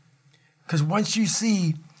differently. Because once you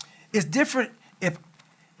see, it's different if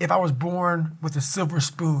I was born with a silver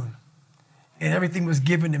spoon and everything was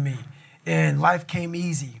given to me and life came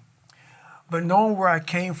easy. But knowing where I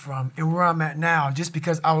came from and where I'm at now, just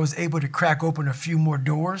because I was able to crack open a few more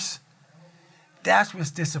doors, that's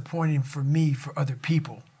what's disappointing for me, for other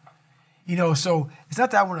people. So it's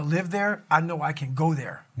not that I want to live there. I know I can go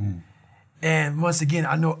there. And once again,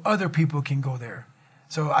 I know other people can go there.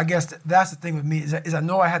 So I guess that's the thing with me is I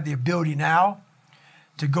know I have the ability now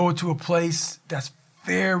to go to a place that's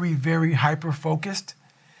very, very hyper-focused,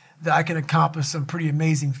 that I can accomplish some pretty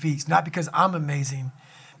amazing feats. Not because I'm amazing,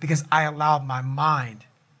 because I allowed my mind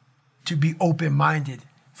to be open-minded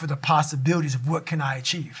for the possibilities of what can I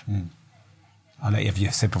achieve. I'll let you have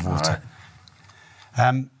your sip of water.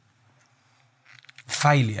 Right.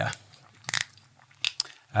 Failure.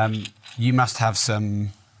 You must have some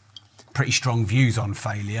pretty strong views on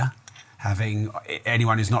failure.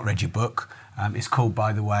 Anyone who's not read your book, it's called,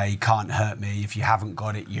 by the way, Can't Hurt Me. If you haven't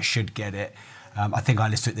got it, you should get it. I think I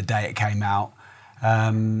listened to it the day it came out.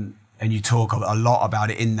 And you talk a lot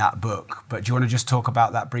about it in that book. But do you want to just talk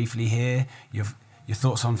about that briefly here? Your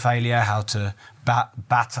thoughts on failure, how to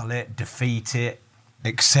battle it, defeat it,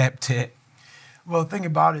 accept it? Well, the thing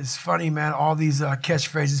about it is funny, man. All these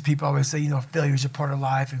catchphrases people always say, failure is a part of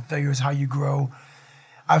life and failure is how you grow.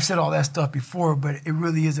 I've said all that stuff before, but it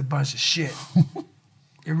really is a bunch of shit.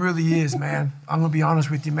 It really is, man. I'm going to be honest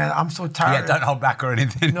with you, man. I'm so tired. Yeah, don't hold back or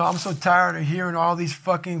anything. No, I'm so tired of hearing all these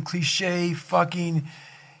fucking cliche fucking,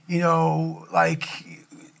 like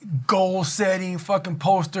goal setting fucking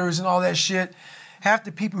posters and all that shit. Half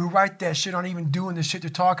the people who write that shit aren't even doing the shit they're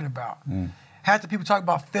talking about. Half the people talk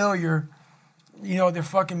about failure, they're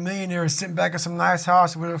fucking millionaires sitting back at some nice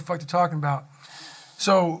house or whatever the fuck they're talking about.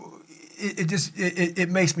 So it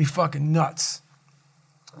makes me fucking nuts.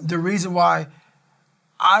 The reason why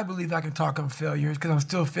I believe I can talk on failure is because I'm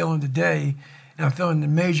still failing today, and I'm failing in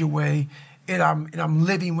a major way, and I'm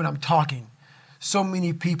living when I'm talking. So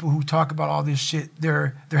many people who talk about all this shit,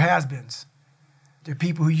 they're has-beens. They're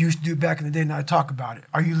people who used to do it back in the day, now talk about it.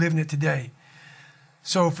 Are you living it today?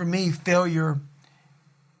 So for me, failure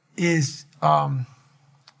is something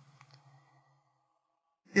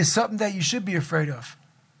that you should be afraid of.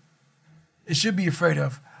 It should be afraid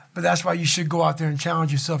of, but that's why you should go out there and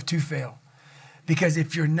challenge yourself to fail. Because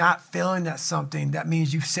if you're not failing at something, that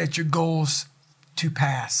means you've set your goals to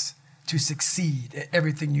pass, to succeed at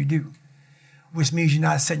everything you do, which means you're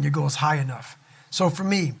not setting your goals high enough. So for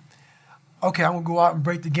me, okay, I'm gonna go out and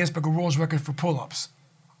break the Guinness World Record for pull-ups.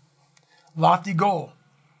 Lofty goal,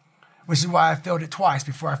 which is why I failed it twice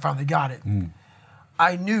before I finally got it.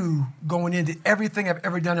 I knew going into everything I've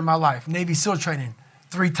ever done in my life, Navy SEAL training,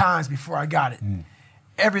 3 times before I got it.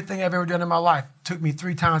 Everything I've ever done in my life took me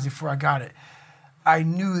 3 times before I got it. I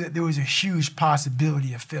knew that there was a huge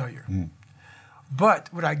possibility of failure. But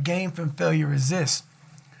what I gained from failure is this.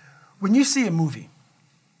 When you see a movie,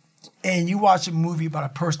 and you watch a movie about a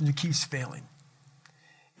person who keeps failing,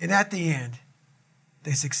 and at the end,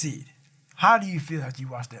 they succeed, how do you feel after you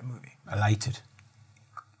watch that movie? Elated.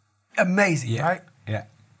 Amazing, right? Yeah.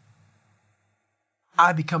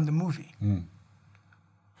 I become the movie.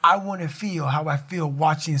 I want to feel how I feel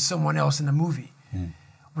watching someone else in the movie.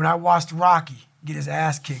 When I watched Rocky get his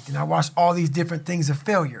ass kicked, and I watched all these different things of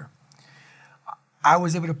failure, I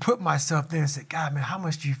was able to put myself there and say, God, man, how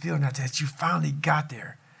much do you feel now that you finally got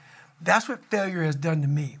there? That's what failure has done to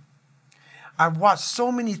me. I've watched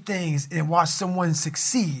so many things and watched someone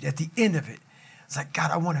succeed at the end of it. It's like, God,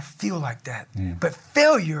 I want to feel like that. But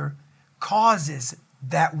failure causes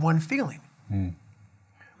that one feeling.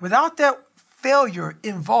 Without that failure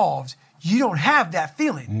involved, you don't have that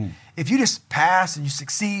feeling. If you just pass and you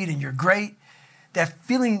succeed and you're great, that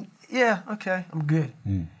feeling, yeah, okay, I'm good.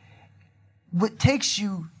 What takes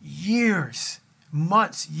you years,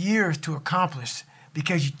 months, years to accomplish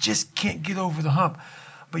because you just can't get over the hump,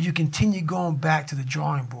 but you continue going back to the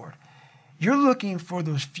drawing board. You're looking for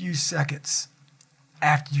those few seconds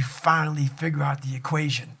after you finally figure out the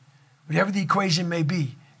equation, whatever the equation may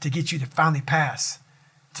be, to get you to finally pass,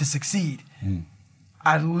 to succeed.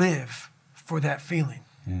 I live for that feeling,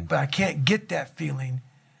 but I can't get that feeling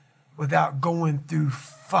without going through,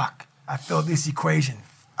 fuck, I failed this equation.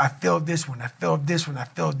 I failed this one, I failed this one, I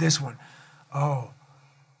failed this one. Oh,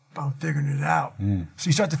 I'm figuring it out. So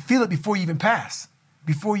you start to feel it before you even pass,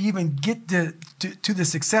 before you even get to the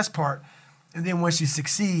success part. And then once you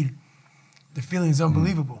succeed, the feeling is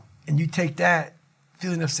unbelievable. And you take that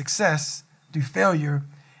feeling of success through failure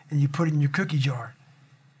and you put it in your cookie jar.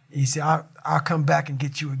 And you say, I'll come back and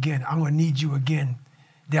get you again. I'm gonna need you again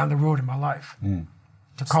down the road in my life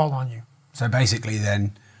to call on you. So basically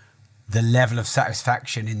then, the level of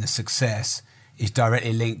satisfaction in the success is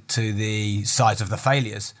directly linked to the size of the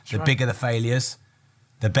failures. That's the bigger the failures,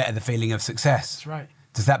 the better the feeling of success. That's right.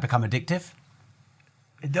 Does that become addictive?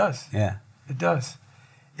 It does. Yeah. It does.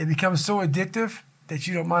 It becomes so addictive that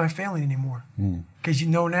you don't mind failing anymore. Because you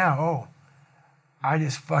know now, oh, I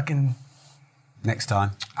just fucking... Next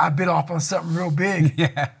time. I bit off on something real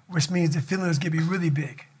big, which means the feeling is going to be really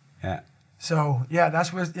big. Yeah. So, yeah,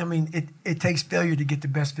 that's what, it takes failure to get the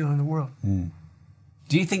best feeling in the world.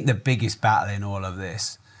 Do you think the biggest battle in all of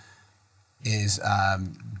this is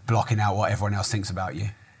blocking out what everyone else thinks about you?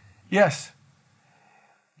 Yes.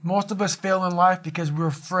 Most of us fail in life because we're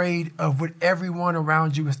afraid of what everyone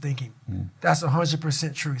around you is thinking. That's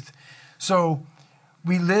 100% truth. So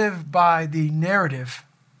we live by the narrative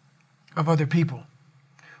of other people.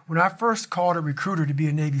 When I first called a recruiter to be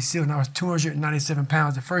a Navy SEAL and I was 297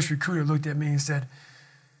 pounds, the first recruiter looked at me and said,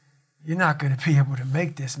 you're not going to be able to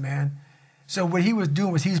make this, man. So what he was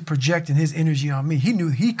doing was he was projecting his energy on me. He knew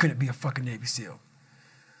he couldn't be a fucking Navy SEAL.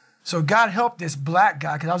 So God helped this black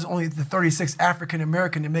guy, because I was only the 36th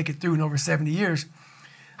African-American to make it through in over 70 years.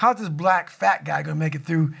 How's this black fat guy going to make it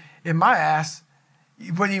through in my ass?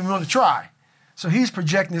 He wasn't even willing to try. So he's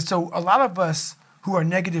projecting this. So a lot of us who are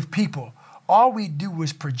negative people, all we do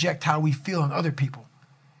is project how we feel on other people.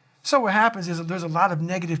 So what happens is that there's a lot of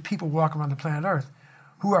negative people walking around the planet Earth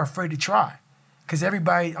who are afraid to try. Because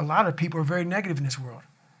a lot of people are very negative in this world.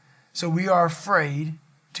 So we are afraid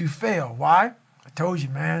to fail. Why? I told you,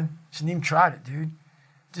 man. Shouldn't even tried it, dude.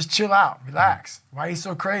 Just chill out, relax. Why are you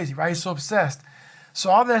so crazy? Why are you so obsessed? So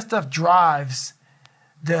all that stuff drives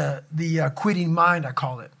the quitting mind, I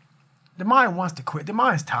call it. The mind wants to quit. The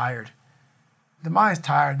mind's tired. The mind's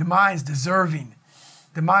tired. The mind's deserving.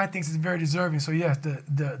 The mind thinks it's very deserving. So yes,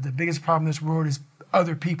 the biggest problem in this world is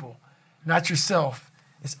other people, not yourself.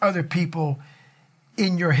 It's other people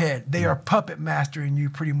in your head. They are puppet mastering you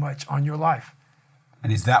pretty much on your life.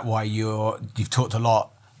 And is that why you've talked a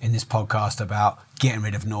lot in this podcast about getting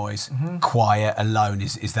rid of noise, quiet, alone?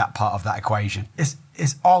 Is that part of that equation?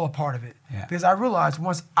 It's all a part of it. Yeah. Because I realized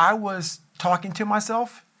once I was talking to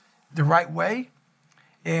myself the right way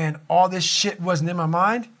and all this shit wasn't in my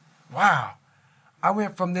mind, wow. I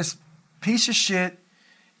went from this piece of shit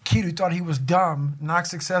kid who thought he was dumb, not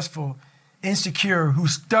successful, insecure, who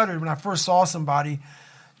stuttered when I first saw somebody,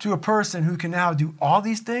 to a person who can now do all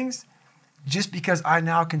these things just because I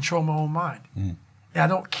now control my own mind. And I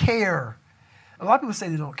don't care. A lot of people say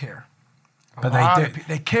they don't care. But they do.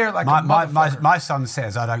 They care like a motherfucker. My son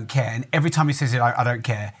says, I don't care. And every time he says it, I don't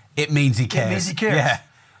care, it means he cares. It means he cares. Yeah.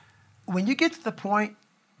 When you get to the point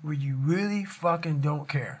where you really fucking don't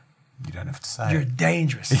care, you don't have to say you're it.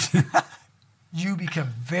 dangerous. You become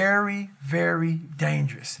very, very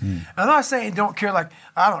dangerous. And I'm not saying don't care like,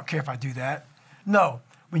 I don't care if I do that. No,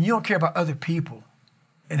 when you don't care about other people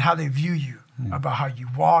and how they view you, about how you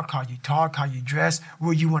walk, how you talk, how you dress,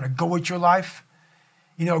 where you want to go with your life.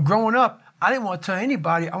 You know, growing up, I didn't want to tell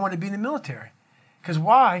anybody I wanted to be in the military. Because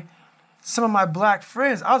why? Some of my black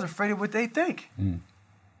friends, I was afraid of what they think. You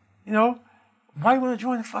know, why you want to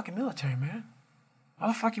join the fucking military, man? Why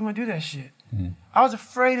the fuck you want to do that shit? I was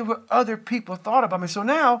afraid of what other people thought about me. So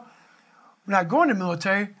now, when I go in the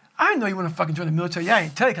military, I didn't know you want to fucking join the military. Yeah, I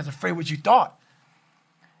didn't tell you because I was afraid of what you thought.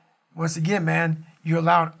 Once again, man, you're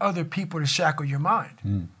allowing other people to shackle your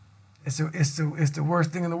mind. It's the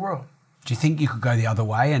worst thing in the world. Do you think you could go the other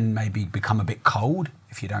way and maybe become a bit cold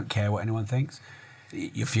if you don't care what anyone thinks?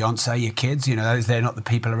 Your fiance, your kids, you know, they're not the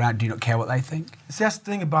people around. Do you not care what they think? See, that's the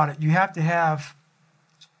thing about it. You have to have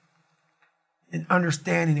an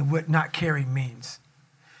understanding of what not caring means.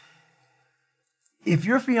 If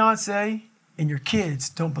your fiance and your kids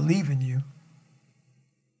don't believe in you,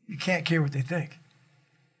 you can't care what they think.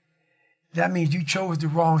 That means you chose the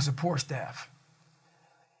wrong support staff.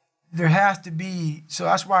 There has to be, so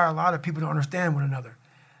that's why a lot of people don't understand one another.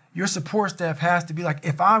 Your support staff has to be like,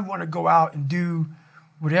 if I want to go out and do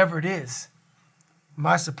whatever it is,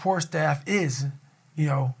 my support staff is, you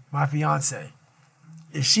know, my fiance.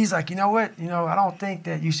 If she's like, you know what, you know, I don't think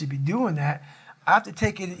that you should be doing that, I have to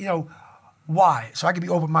take it, you know, why? So I can be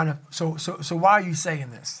open-minded. So why are you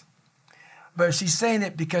saying this? But if she's saying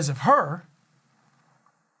it because of her,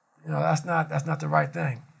 you know, that's not the right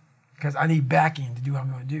thing. Because I need backing to do what I'm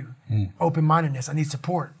going to do. Open-mindedness, I need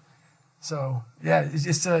support. So yeah,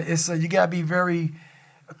 it's you got to be very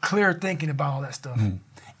clear thinking about all that stuff.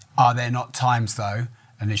 Are there not times though,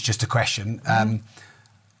 and it's just a question,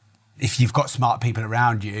 if you've got smart people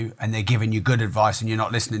around you and they're giving you good advice and you're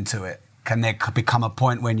not listening to it, can there become a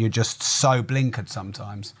point when you're just so blinkered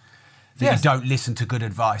sometimes that you don't listen to good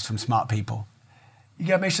advice from smart people? You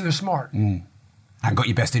got to make sure they're smart. And got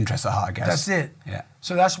your best interests at heart, I guess. That's it. Yeah.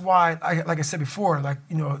 So that's why, like I said before, like,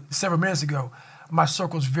 you know, several minutes ago, my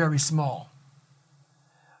circle's very small.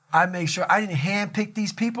 I make sure I didn't handpick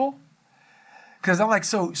these people because I'm like,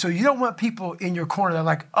 so you don't want people in your corner that are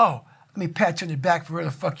like, oh, let me pat you on the back for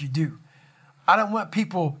whatever the fuck you do. I don't want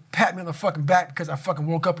people pat me on the fucking back because I fucking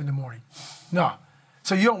woke up in the morning. No.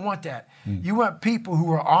 So you don't want that. You want people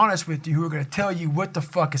who are honest with you, who are going to tell you what the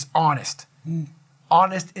fuck is honest.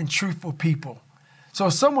 Honest and truthful people. So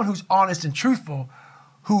someone who's honest and truthful,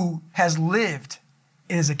 who has lived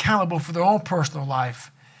and is accountable for their own personal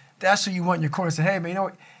life, that's who you want in your corner to say, hey, man, you know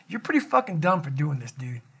what? You're pretty fucking dumb for doing this,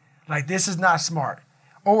 dude. Like, this is not smart.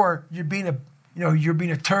 Or you're being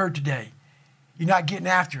a turd today. You're not getting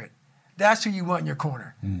after it. That's who you want in your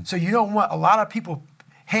corner. So you don't want a lot of people,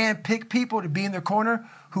 hand-pick people to be in their corner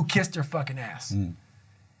who kiss their fucking ass.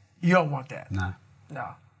 You don't want that. No.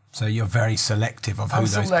 So you're very selective of who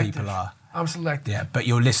those people are. I'm selective. Yeah, but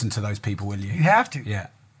you'll listen to those people, will you? You have to. Yeah.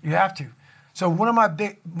 You have to. So one of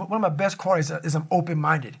my best qualities is I'm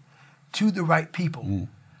open-minded to the right people.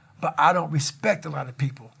 But I don't respect a lot of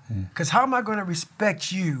people. Because how am I going to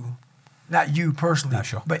respect you, not you personally,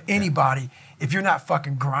 but anybody, if you're not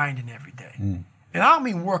fucking grinding every day? And I don't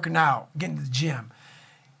mean working out, getting to the gym.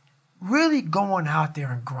 Really going out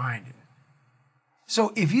there and grinding.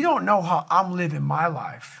 So if you don't know how I'm living my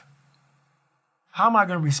life, how am I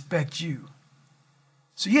going to respect you?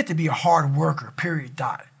 So you have to be a hard worker, period,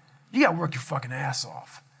 dot. You got to work your fucking ass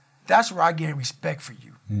off. That's where I gain respect for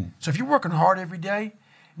you. So if you're working hard every day,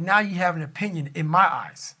 now you have an opinion in my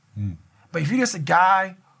eyes. But if you're just a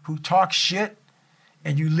guy who talks shit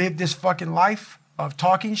and you live this fucking life of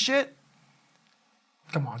talking shit,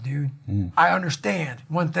 come on, dude. I understand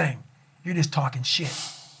one thing. You're just talking shit.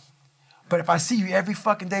 But if I see you every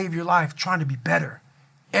fucking day of your life trying to be better,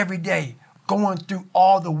 every day, going through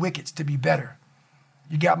all the wickets to be better,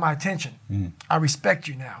 you got my attention. I respect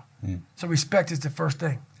you now. So respect is the first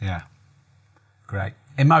thing. Yeah. Great.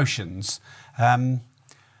 Emotions. You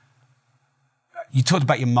talked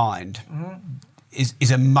about your mind.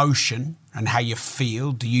 Is emotion and how you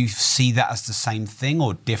feel, do you see that as the same thing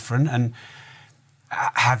or different? And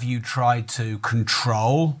have you tried to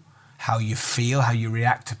control how you feel, how you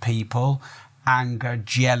react to people, anger,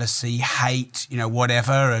 jealousy, hate,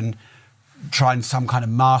 whatever, and trying some kind of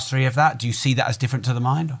mastery of that? Do you see that as different to the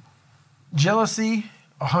mind? Jealousy,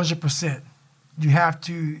 100%. You have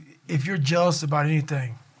to, if you're jealous about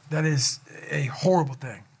anything, that is a horrible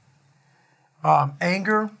thing.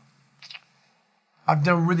 Anger, I've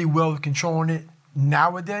done really well with controlling it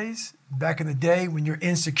nowadays. Back in the day when you're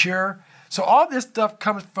insecure. So all this stuff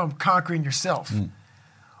comes from conquering yourself.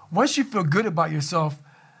 Once you feel good about yourself,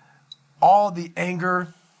 all the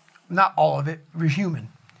anger, not all of it, we're human.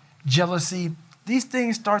 Jealousy, these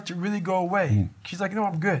things start to really go away. She's like,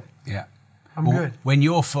 I'm good. Yeah. I'm good. When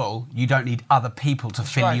you're full, you don't need other people to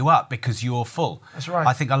fill you up because you're full. That's right.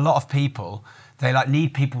 I think a lot of people, they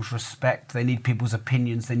need people's respect, they need people's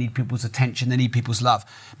opinions, they need people's attention, they need people's love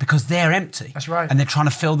because they're empty. That's right. And they're trying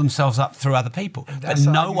to fill themselves up through other people. But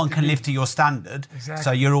no one can live to your standard,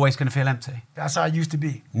 so you're always going to feel empty. That's how I used to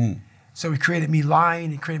be. So he created me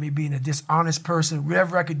lying, he created me being a dishonest person,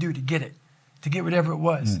 whatever I could do to get it, to get whatever it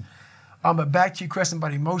was. But back to your question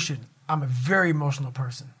about emotion, I'm a very emotional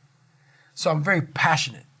person. So I'm very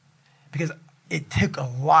passionate because it took a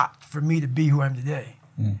lot for me to be who I am today.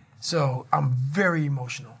 So I'm very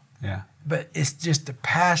emotional. Yeah. But it's just the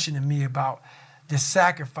passion in me about the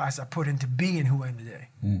sacrifice I put into being who I am today.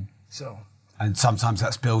 So. And sometimes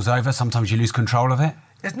that spills over, sometimes you lose control of it?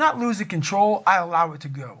 It's not losing control, I allow it to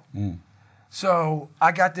go. So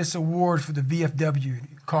I got this award for the VFW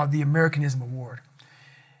called the Americanism Award.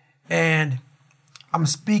 And I'm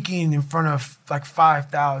speaking in front of like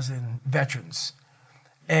 5,000 veterans.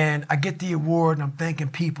 And I get the award and I'm thanking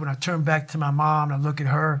people and I turn back to my mom and I look at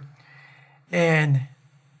her and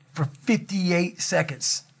for 58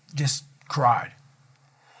 seconds just cried.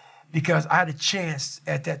 Because I had a chance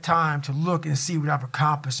at that time to look and see what I've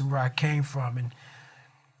accomplished and where I came from. And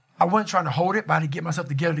I wasn't trying to hold it, but I had to get myself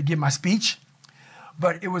together to give my speech.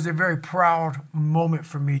 But it was a very proud moment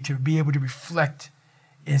for me to be able to reflect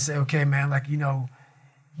and say, okay, man,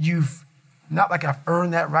 you've, not like I've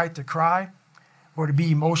earned that right to cry or to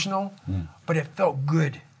be emotional, but it felt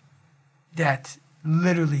good that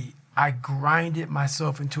literally I grinded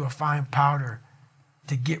myself into a fine powder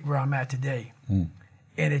to get where I'm at today. And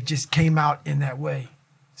it just came out in that way.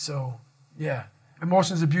 So, yeah,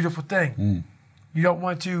 emotion is a beautiful thing. You don't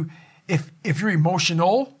want to, if you're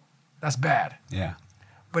emotional, that's bad. Yeah.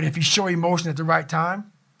 But if you show emotion at the right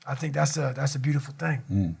time, I think that's a beautiful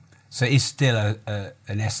thing. So it's still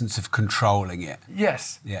an essence of controlling it.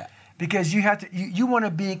 Yes. Yeah. Because you have to. You want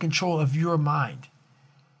to be in control of your mind.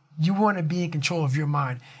 You want to be in control of your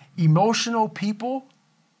mind. Emotional people,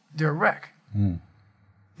 they're a wreck.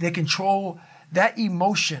 They control that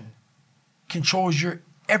emotion. Controls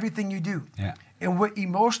everything you do. Yeah. And what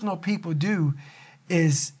emotional people do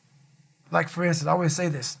is, like for instance, I always say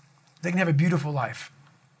this: they can have a beautiful life,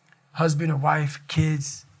 husband or wife,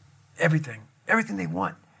 kids, everything they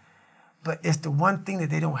want. But it's the one thing that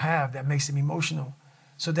they don't have that makes them emotional.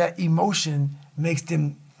 So that emotion makes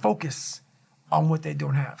them focus on what they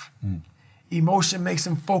don't have. Emotion makes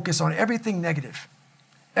them focus on everything negative.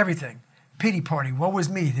 Everything. Pity party, woe is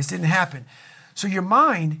me, this didn't happen. So your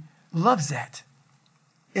mind loves that.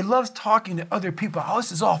 It loves talking to other people. Oh,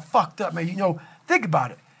 this is all fucked up, man. Think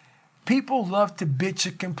about it. People love to bitch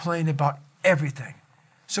and complain about everything.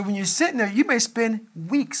 So when you're sitting there, you may spend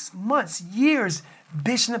weeks, months, years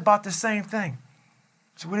bitching about the same thing.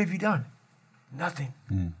 So what have you done? Nothing.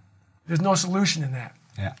 There's no solution in that.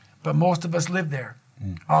 Yeah. But most of us live there.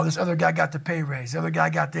 Oh, this other guy got the pay raise. The other guy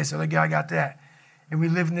got this. The other guy got that. And we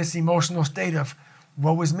live in this emotional state of,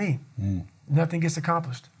 woe is me. Nothing gets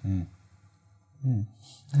accomplished.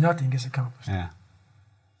 Nothing gets accomplished. Yeah.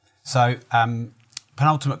 So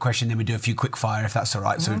penultimate question, then we do a few quick fire if that's all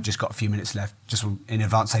right. So we've just got a few minutes left. Just in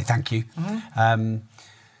advance say thank you.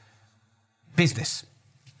 Business.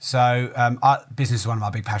 So business is one of my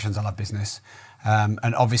big passions. I love business.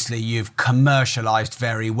 And obviously you've commercialized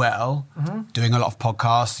very well, doing a lot of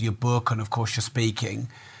podcasts, your book, and of course your speaking.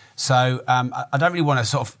 So I don't really want to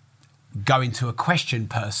sort of go into a question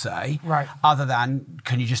per se, right? Other than,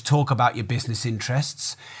 can you just talk about your business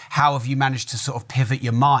interests? How have you managed to sort of pivot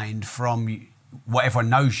your mind from what everyone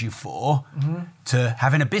knows you for to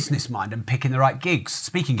having a business mind and picking the right gigs,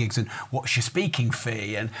 speaking gigs, and what's your speaking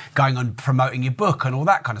fee and going on promoting your book and all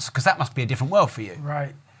that kind of stuff? Because that must be a different world for you.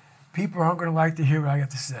 Right. People aren't going to like to hear what I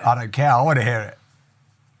got to say. I don't care. I want to hear it.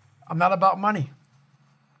 I'm not about money.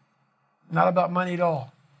 Not about money at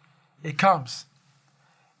all. It comes.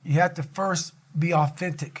 You have to first be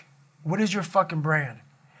authentic. What is your fucking brand?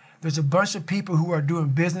 There's a bunch of people who are doing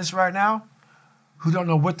business right now who don't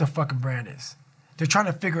know what the fucking brand is. They're trying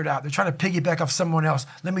to figure it out. They're trying to piggyback off someone else.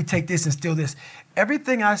 Let me take this and steal this.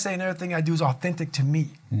 Everything I say and everything I do is authentic to me.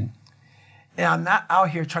 And I'm not out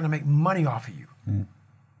here trying to make money off of you.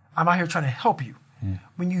 I'm out here trying to help you.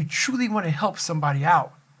 When you truly want to help somebody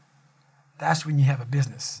out, that's when you have a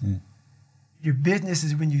business. Your business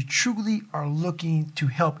is when you truly are looking to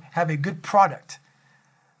help have a good product.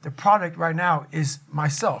 The product right now is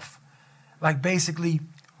myself. Like basically,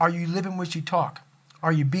 are you living what you talk?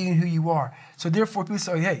 Are you being who you are? So therefore, people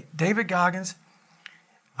say, hey, David Goggins,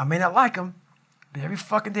 I may not like him, but every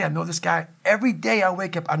fucking day I know this guy. Every day I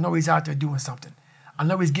wake up, I know he's out there doing something. I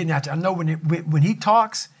know he's getting out there. I know when he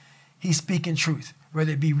talks, he's speaking truth,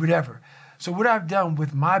 whether it be whatever. So what I've done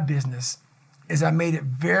with my business is I made it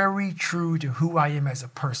very true to who I am as a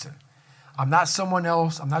person. I'm not someone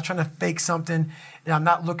else. I'm not trying to fake something, and I'm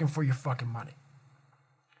not looking for your fucking money.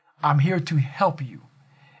 I'm here to help you.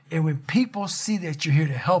 And when people see that you're here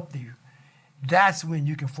to help you, that's when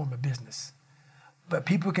you can form a business. But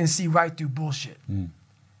people can see right through bullshit.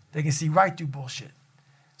 They can see right through bullshit.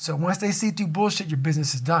 So once they see through bullshit, your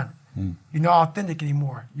business is done. You're not authentic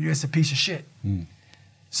anymore. You're just a piece of shit.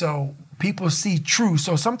 So people see true.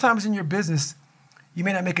 So sometimes in your business, you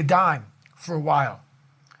may not make a dime for a while.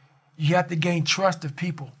 You have to gain trust of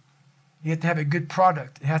people. You have to have a good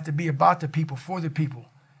product. It has to be about the people, for the people,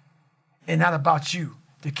 and not about you.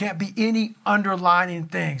 There can't be any underlining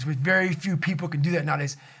things, which very few people can do that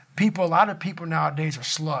nowadays. A lot of people nowadays are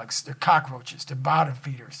slugs. They're cockroaches. They're bottom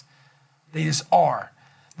feeders. They just are.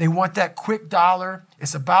 They want that quick dollar.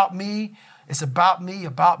 It's about me. It's about me,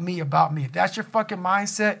 about me, about me. If that's your fucking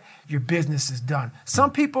mindset, your business is done.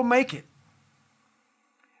 Some people make it,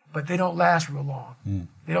 but they don't last real long.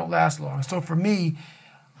 They don't last long. So for me,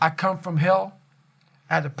 I come from hell.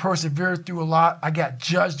 I had to persevere through a lot. I got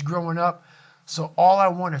judged growing up. So all I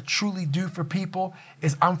want to truly do for people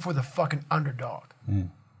is I'm for the fucking underdog.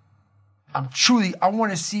 I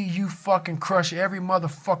want to see you fucking crush every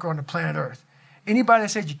motherfucker on the planet Earth. Anybody that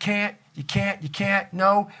says you can't,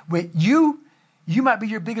 no. With you might be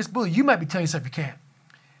your biggest bully. You might be telling yourself you can't.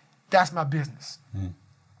 That's my business.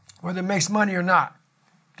 Whether it makes money or not,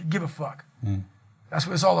 give a fuck. That's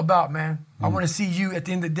what it's all about, man. I want to see you at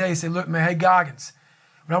the end of the day say, look, man, hey, Goggins,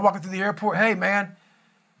 when I'm walking through the airport, hey, man,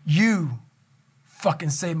 you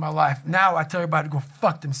fucking saved my life. Now I tell everybody to go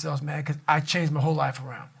fuck themselves, man, because I changed my whole life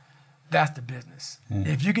around. That's the business.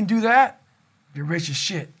 If you can do that, you're rich as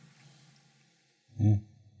shit.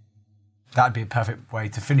 That'd be a perfect way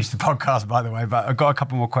to finish the podcast, by the way, but I've got a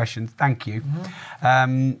couple more questions. Thank you.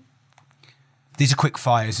 These are quick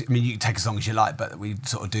fires. I mean, you can take as long as you like, but we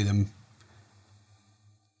sort of do them,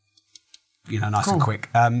 nice and quick.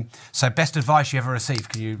 So best advice you ever received,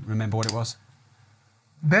 can you remember what it was?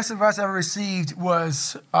 Best advice I ever received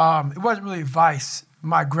was, it wasn't really advice.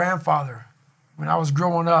 My grandfather, when I was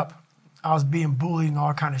growing up, I was being bullied and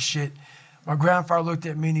all kind of shit. My grandfather looked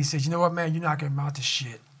at me and he said, you know what, man, you're not going to amount to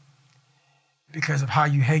shit because of how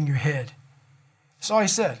you hang your head. That's all he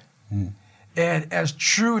said. And as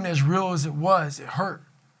true and as real as it was, it hurt.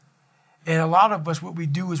 And a lot of us, what we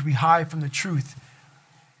do is we hide from the truth.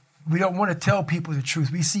 We don't want to tell people the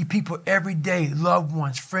truth. We see people every day, loved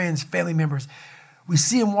ones, friends, family members. We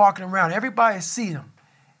see them walking around. Everybody sees them.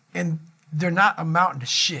 And they're not amounting to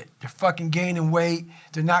shit. They're fucking gaining weight.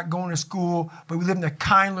 They're not going to school. But we live in a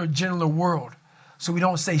kinder, gentler world. So we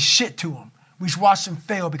don't say shit to them. We just watch them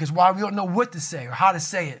fail because why? We don't know what to say or how to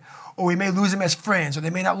say it. Or we may lose them as friends or they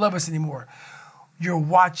may not love us anymore. You're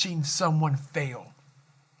watching someone fail.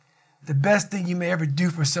 The best thing you may ever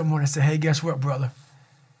do for someone is say, hey, guess what, brother?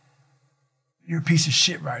 You're a piece of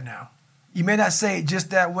shit right now. You may not say it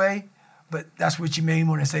just that way, but that's what you may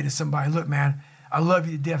want to say to somebody. Look, man, I love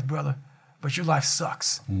you to death, brother, but your life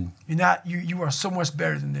sucks. You're not. You are so much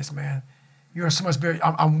better than this, man. You are so much better.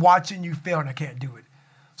 I'm watching you fail, and I can't do it.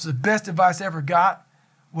 So the best advice I ever got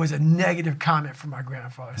was a negative comment from my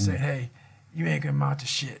grandfather saying, "Hey, you ain't gonna amount to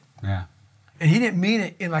shit." Yeah. And he didn't mean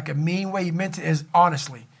it in like a mean way. He meant it as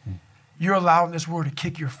honestly. You're allowing this world to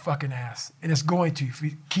kick your fucking ass, and it's going to if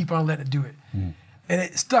you keep on letting it do it. And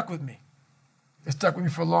it stuck with me. It stuck with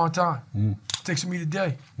me for a long time. It sticks with me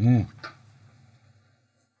today.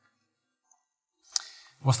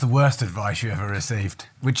 What's the worst advice you ever received?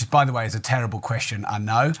 Which, by the way, is a terrible question, I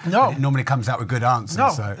know. No. But it normally comes out with good answers.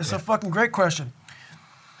 No, so, it's a fucking great question.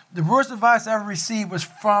 The worst advice I ever received was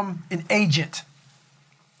from an agent.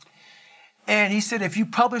 And he said, if you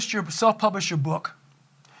self-publish your book,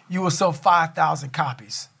 you will sell 5,000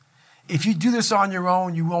 copies. If you do this on your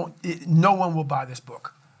own, no one will buy this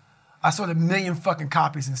book. I sold 1 million fucking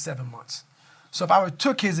copies in 7 months. So if I would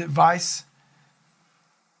took his advice,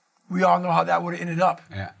 we all know how that would have ended up.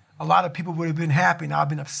 Yeah. A lot of people would have been happy and I've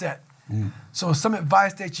been upset. So some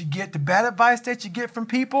advice that you get, the bad advice that you get from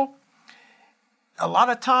people, a lot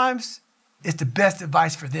of times it's the best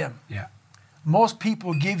advice for them. Yeah. Most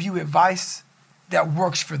people give you advice that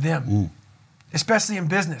works for them, especially in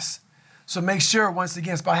business. So make sure, once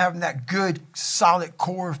again, it's by having that good, solid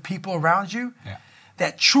core of people around you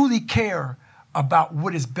that truly care about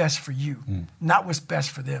what is best for you, not what's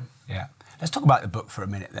best for them. Yeah. Let's talk about the book for a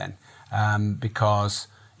minute then, because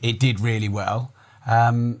it did really well.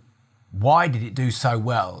 Why did it do so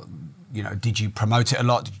well? You know, did you promote it a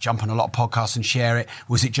lot? Did you jump on a lot of podcasts and share it?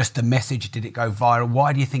 Was it just the message? Did it go viral?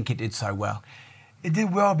 Why do you think it did so well? It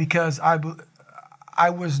did well because I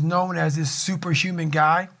was known as this superhuman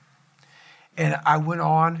guy, and I went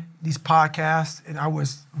on these podcasts and I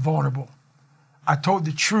was vulnerable. I told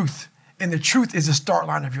the truth, and the truth is the start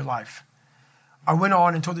line of your life. I went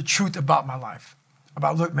on and told the truth about my life.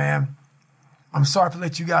 About, look, man, I'm sorry for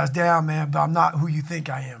letting you guys down, man, but I'm not who you think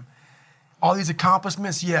I am. All these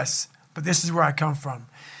accomplishments, yes, but this is where I come from.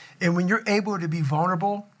 And when you're able to be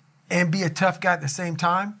vulnerable and be a tough guy at the same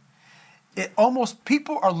time,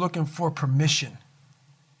 people are looking for permission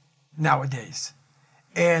nowadays.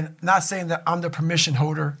 And not saying that I'm the permission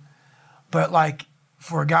holder, but like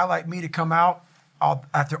for a guy like me to come out,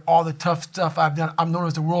 after all the tough stuff I've done, I'm known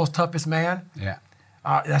as the world's toughest man. Yeah.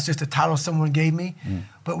 That's just a title someone gave me.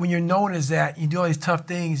 But when you're known as that, you do all these tough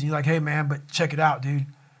things, and you're like, hey, man, but check it out, dude.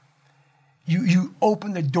 You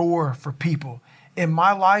open the door for people. In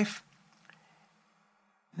my life,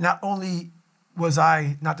 not only was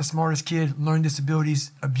I not the smartest kid, learning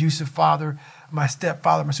disabilities, abusive father, my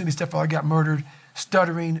soon-to-be stepfather got murdered,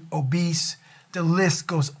 stuttering, obese, the list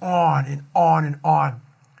goes on and on and on.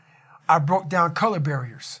 I broke down color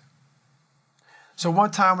barriers. So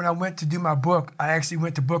one time when I went to do my book, I actually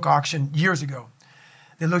went to book auction years ago.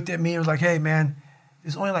 They looked at me and was like, hey, man,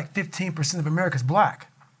 there's only like 15% of America's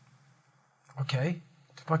black. Okay,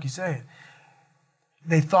 what the fuck you saying?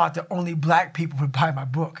 They thought that only black people would buy my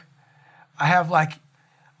book. I have like,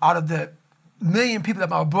 out of the 1 million people that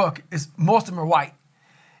buy my book, most of them are white.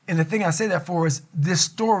 And the thing I say that for is this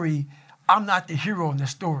story, I'm not the hero in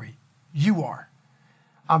this story. You are.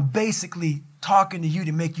 I'm basically talking to you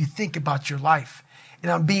to make you think about your life.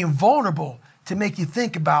 And I'm being vulnerable to make you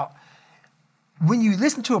think about when you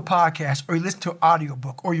listen to a podcast or you listen to an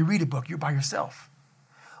audiobook or you read a book, you're by yourself.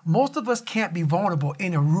 Most of us can't be vulnerable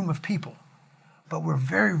in a room of people, but we're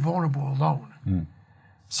very vulnerable alone.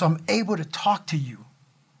 So I'm able to talk to you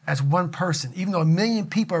as one person. Even though 1 million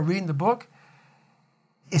people are reading the book,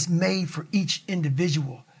 it's made for each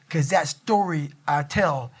individual because that story I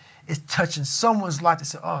tell is touching someone's life to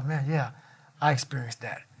say, oh man, yeah, I experienced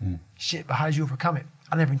that. Shit, but how did you overcome it?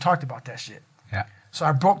 I never even talked about that shit. Yeah. So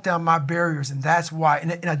I broke down my barriers, and that's why,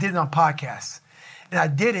 and I did it on podcasts. And I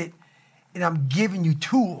did it, and I'm giving you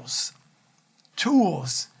tools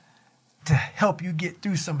to help you get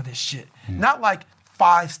through some of this shit. Not like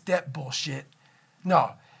 5-step bullshit.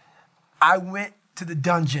 No, I went to the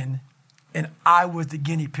dungeon, and I was the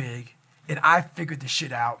guinea pig, and I figured this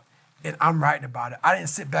shit out, and I'm writing about it. I didn't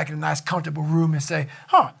sit back in a nice, comfortable room and say,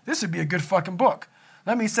 this would be a good fucking book.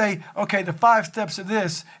 Let me say, okay, the 5 steps of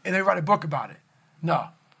this, and then write a book about it. No.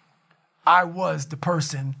 I was the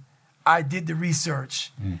person. I did the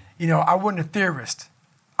research. You know, I wasn't a theorist.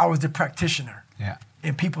 I was the practitioner. Yeah.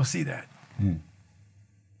 And people see that.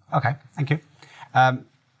 Okay, thank you.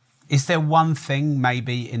 Is there one thing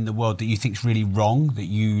maybe in the world that you think is really wrong that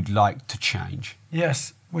you'd like to change?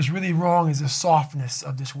 Yes. What's really wrong is the softness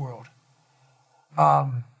of this world.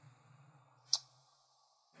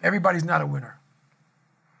 Everybody's not a winner.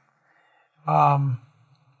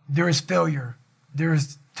 There is failure. There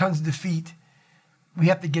is tons of defeat. We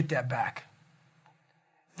have to get that back.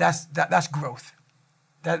 That's growth.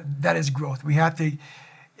 That is growth. We have to,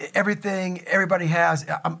 everybody has,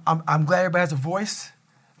 I'm glad everybody has a voice.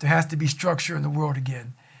 There has to be structure in the world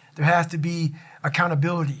again. There has to be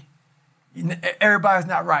accountability. Everybody's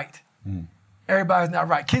not right. Everybody's not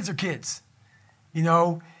right. Kids are kids, you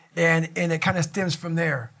know, and it kind of stems from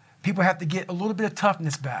there. People have to get a little bit of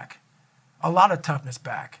toughness back, a lot of toughness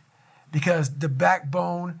back, because the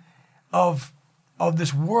backbone of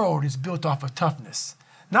this world is built off of toughness.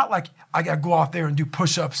 Not like I got to go out there and do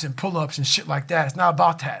push-ups and pull-ups and shit like that. It's not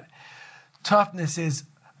about that. Toughness is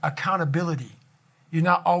accountability. You're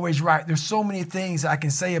not always right. There's so many things I can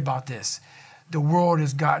say about this. The world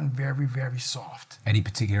has gotten very, very soft. Any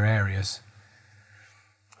particular areas?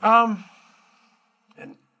 All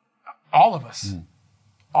of us.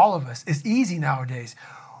 All of us. It's easy nowadays.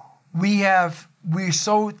 We're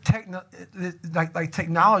so like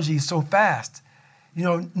technology is so fast. You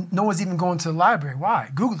know, no one's even going to the library. Why?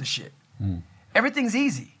 Google the shit. Everything's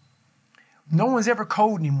easy. No one's ever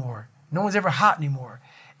cold anymore. No one's ever hot anymore.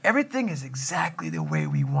 Everything is exactly the way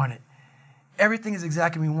we want it. Everything is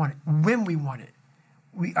exactly when we want it, when we want it.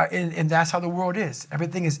 And that's how the world is.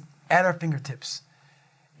 Everything is at our fingertips.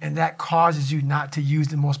 And that causes you not to use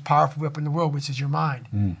the most powerful weapon in the world, which is your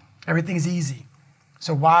mind. Everything is easy.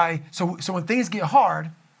 So when things get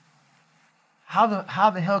hard, how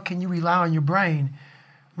the hell can you rely on your brain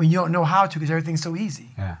when you don't know how to, because everything's so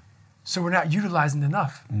easy? Yeah. So we're not utilizing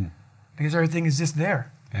enough because everything is just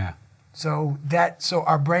there. Yeah. So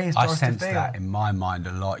our brain starts to fail. I sense that in my mind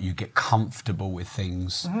a lot. You get comfortable with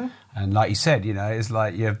things. And like you said, you know, it's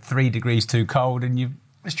like you're 3 degrees too cold and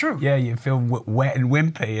it's true. Yeah, you feel wet and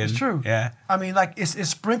wimpy. It's true. Yeah. I mean, like it's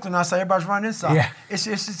sprinkling outside, everybody's running inside. Yeah. It's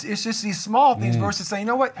just these small things versus saying, you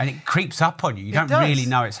know what? And it creeps up on you. You don't really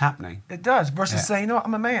know it's happening. It does. Versus saying, you know what,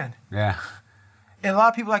 I'm a man. Yeah. And a lot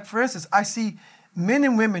of people, like for instance, I see men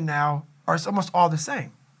and women now are almost all the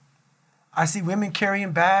same. I see women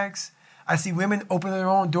carrying bags. I see women opening their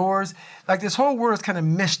own doors. Like this whole world is kind of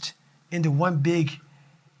meshed into one big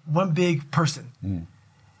person.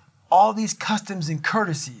 All these customs and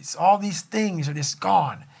courtesies, all these things are just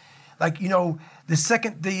gone. Like, you know, the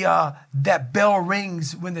second that bell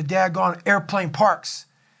rings when the daggone airplane parks,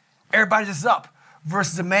 everybody's just up.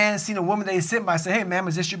 Versus a man seeing a woman that he's sitting by and say, hey, ma'am,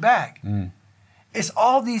 is this your bag? It's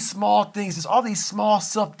all these small things. It's all these small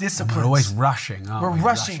self-disciplines. We're always rushing, aren't we? We're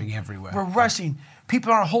rushing everywhere. We're rushing.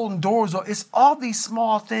 People aren't holding doors. It's all these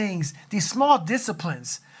small things, these small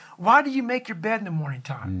disciplines. Why do you make your bed in the morning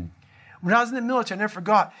time? When I was in the military, I never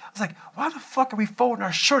forgot. I was like, why the fuck are we folding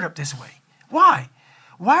our shirt up this way? Why?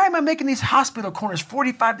 Why am I making these hospital corners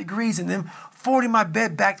 45 degrees and then folding my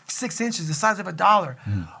bed back 6 inches, the size of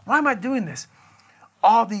 $1? Why am I doing this?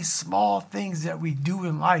 All these small things that we do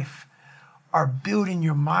in life are building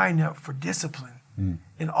your mind up for discipline.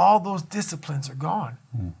 And all those disciplines are gone.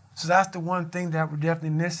 So that's the one thing that we're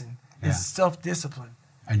definitely missing is self-discipline.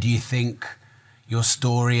 And do you think your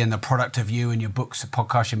story and the product of you and your books, the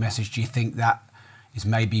podcast, your message, do you think that is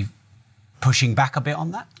maybe pushing back a bit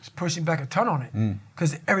on that? It's pushing back a ton on it.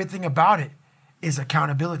 Because everything about it is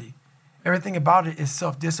accountability. Everything about it is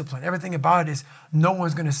self-discipline. Everything about it is no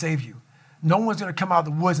one's going to save you. No one's going to come out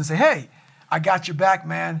of the woods and say, hey, I got your back,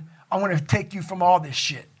 man. I want to take you from all this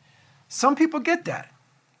shit. Some people get that,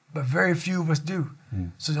 but very few of us do.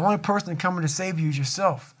 So the only person coming to save you is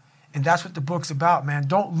yourself. And that's what the book's about, man.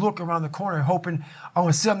 Don't look around the corner hoping, I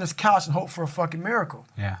want to sit on this couch and hope for a fucking miracle.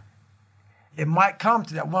 Yeah. It might come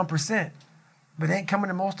to that 1%, but it ain't coming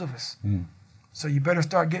to most of us. So you better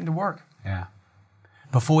start getting to work. Yeah.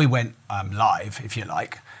 Before we went live, if you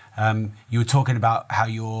like, you were talking about how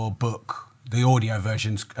your book, the audio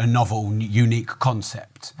version's a novel, unique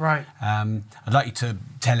concept. Right. I'd like you to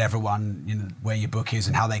tell everyone, you know, where your book is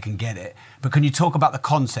and how they can get it. But can you talk about the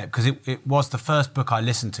concept? Because it was the first book I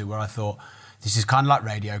listened to where I thought, this is kind of like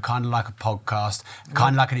radio, kind of like a podcast,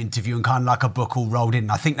 kind of like an interview, and kind of like a book all rolled in.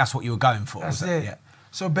 I think that's what you were going for. That's it. Yeah.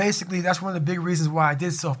 So basically, that's one of the big reasons why I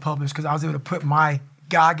did self-publish, because I was able to put my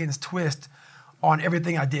Goggins twist on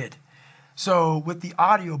everything I did. So with the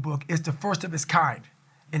audio book, it's the first of its kind.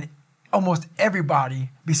 And almost everybody,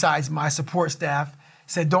 besides my support staff,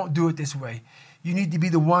 said, don't do it this way. You need to be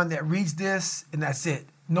the one that reads this, and that's it.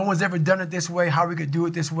 No one's ever done it this way. How are we going to do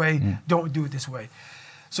it this way? Don't do it this way.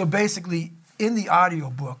 So basically, in the audio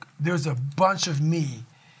book, there's a bunch of me.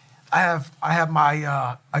 I have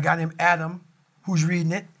my a guy named Adam who's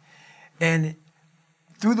reading it, and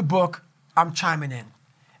through the book, I'm chiming in.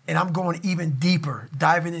 And I'm going even deeper,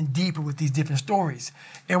 diving in deeper with these different stories.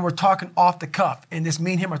 And we're talking off the cuff, and this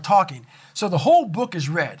me and him are talking. So the whole book is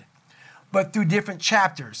read, but through different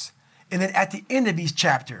chapters. And then at the end of each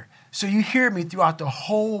chapter, So you hear me throughout the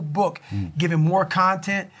whole book, giving more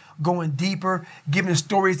content, going deeper, giving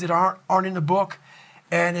stories that aren't in the book.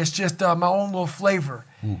 And it's just my own little flavor.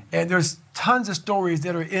 And there's tons of stories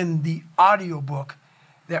that are in the audio book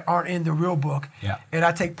that aren't in the real book. Yeah. And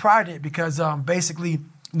I take pride in it because basically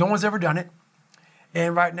no one's ever done it.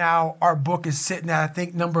 And right now our book is sitting at, I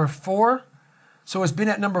think, number 4. So it's been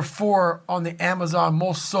at number 4 on the Amazon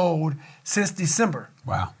most sold since December.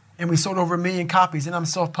 Wow. And we sold over 1 million copies, and I'm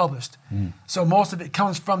self-published. So most of it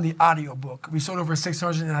comes from the audiobook. We sold over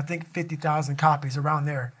 600 and I think 50,000 copies around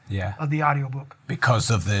there of the audiobook. Do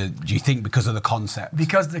you think because of the concept?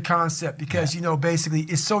 Because of the concept, because, basically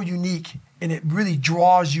it's so unique and it really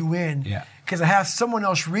draws you in. Yeah. Because I have someone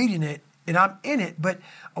else reading it and I'm in it, but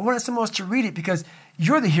I wanted someone else to read it because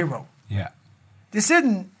you're the hero. Yeah.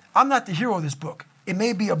 I'm not the hero of this book. It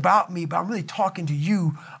may be about me, but I'm really talking to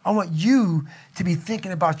you. I want you to be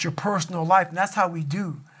thinking about your personal life, and that's how we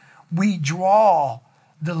do. We draw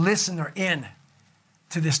the listener in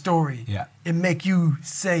to this story and make you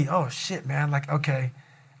say, "Oh shit, man! Like, okay,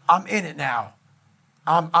 I'm in it now.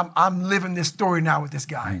 I'm living this story now with this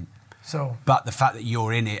guy." So, but the fact that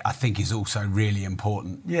you're in it, I think, is also really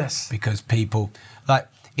important. Yes, because people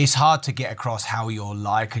it's hard to get across how you're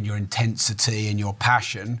like and your intensity and your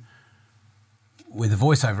passion with a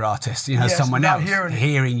voiceover artist, someone else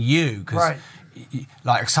hearing you. Because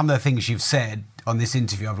like some of the things you've said on this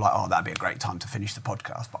interview, I'm like, oh, that'd be a great time to finish the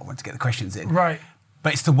podcast, but I want to get the questions in. Right.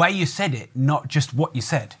 But it's the way you said it, not just what you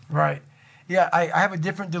said. Right. Yeah, I have a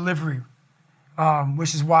different delivery,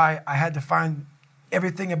 which is why I had to find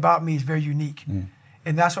everything about me is very unique.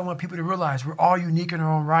 And that's what I want people to realize. We're all unique in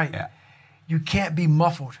our own right. Yeah. You can't be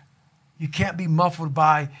muffled. You can't be muffled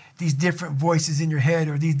by these different voices in your head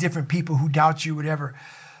or these different people who doubt you, whatever.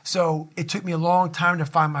 So it took me a long time to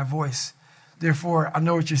find my voice. Therefore, I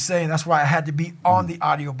know what you're saying. That's why I had to be on the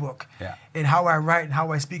audiobook. Yeah. And how I write and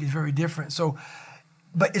how I speak is very different. So,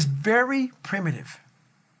 but it's very primitive.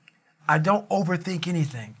 I don't overthink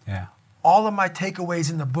anything. Yeah. All of my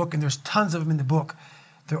takeaways in the book, and there's tons of them in the book,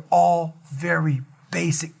 they're all very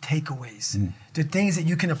basic takeaways. They're things that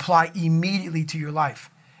you can apply immediately to your life.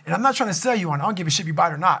 And I'm not trying to sell you on it. I don't give a shit if you buy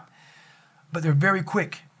it or not. But they're very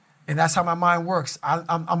quick. And that's how my mind works.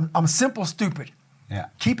 I'm simple, stupid. Yeah.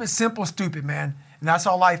 Keep it simple, stupid, man. And that's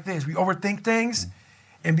all life is. We overthink things.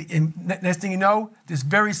 And next thing you know, this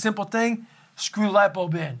very simple thing, screw the light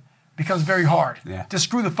bulb in. Becomes very hard. Yeah. Just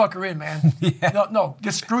screw the fucker in, man. No,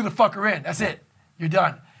 just screw the fucker in. That's it. You're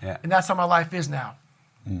done. Yeah. And that's how my life is now.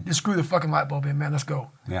 Just screw the fucking light bulb in, man. Let's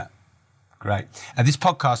go. Yeah. Great. This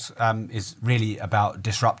podcast is really about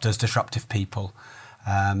disruptors, disruptive people.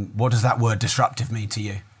 What does that word disruptive mean to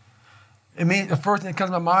you? It means the first thing that comes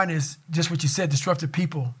to my mind is just what you said, disruptive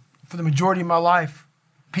people. For the majority of my life,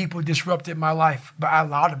 people disrupted my life, but I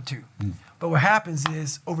allowed them to. But what happens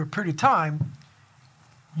is, over a period of time,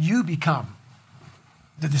 you become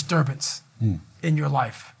the disturbance in your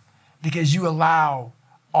life because you allow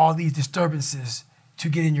all these disturbances to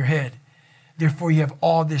get in your head. Therefore, you have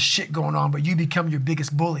all this shit going on, but you become your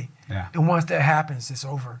biggest bully. Yeah. And once that happens, it's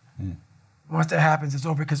over. Once that happens, it's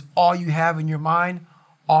over because all you have in your mind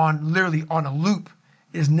literally on a loop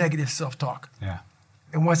is negative self-talk. Yeah.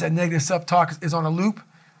 And once that negative self-talk is on a loop,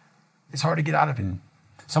 it's hard to get out of it.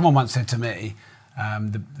 Someone once said to me,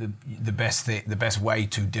 the best way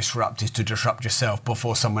to disrupt is to disrupt yourself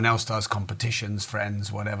before someone else does, competitions,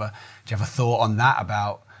 friends, whatever. Do you have a thought on that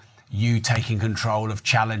about you taking control of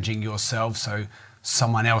challenging yourself so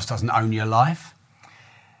someone else doesn't own your life?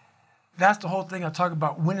 That's the whole thing I talk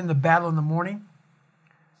about, winning the battle in the morning.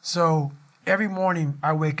 So every morning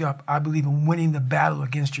I wake up, I believe in winning the battle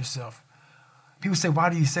against yourself. People say, why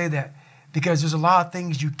do you say that? Because there's a lot of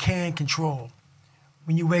things you can control.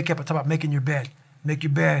 When you wake up, I talk about making your bed. Make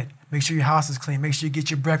your bed. Make sure your house is clean. Make sure you get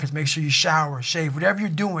your breakfast. Make sure you shower, shave. Whatever you're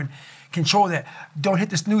doing, control that. Don't hit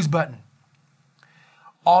the snooze button.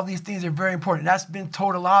 All these things are very important. That's been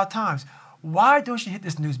told a lot of times. Why don't you hit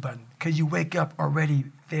the snooze button? Because you wake up already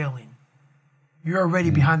failing. You're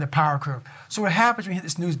already behind the power curve. So what happens when you hit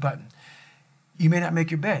the snooze button? You may not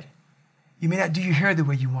make your bed. You may not do your hair the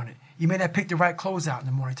way you want it. You may not pick the right clothes out in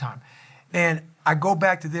the morning time. And I go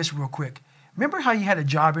back to this real quick. Remember how you had a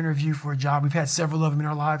job interview for a job? We've had several of them in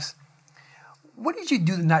our lives. What did you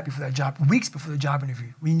do the night before that job, weeks before the job interview,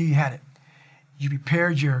 when you knew you had it? You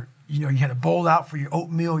prepared you had a bowl out for your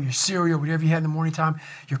oatmeal, your cereal, whatever you had in the morning time.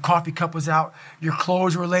 Your coffee cup was out. Your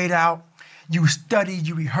clothes were laid out. You studied,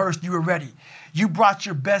 you rehearsed, you were ready. You brought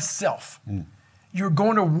your best self. You were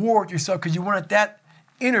going to war with yourself because you wanted that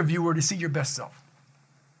interviewer to see your best self.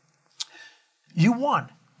 You won.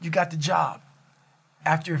 You got the job.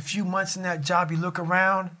 After a few months in that job, you look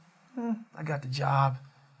around, I got the job.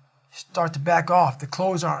 Start to back off. The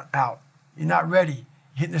clothes aren't out. You're not ready.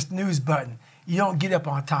 You're hitting the snooze button. You don't get up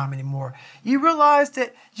on time anymore. You realize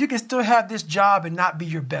that you can still have this job and not be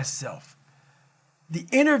your best self. The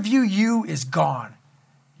interview you is gone.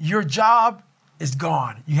 Your job is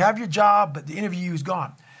gone. You have your job, but the interview you is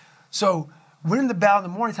gone. So winning the battle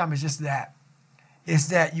in the morning time is just that. It's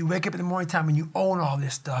that you wake up in the morning time and you own all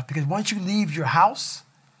this stuff, because once you leave your house,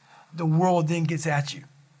 the world then gets at you.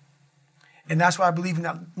 And that's why I believe in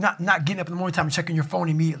not getting up in the morning time and checking your phone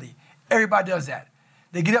immediately. Everybody does that.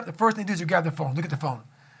 They get up, the first thing they do is grab their phone, look at the phone.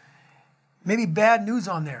 Maybe bad news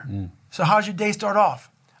on there. So how's your day start off?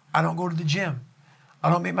 I don't go to the gym. I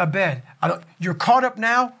don't make my bed. You're caught up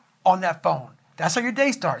now on that phone. That's how your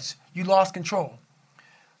day starts. You lost control.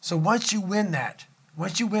 So once you win that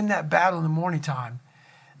battle in the morning time,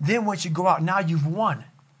 then once you go out, now you've won.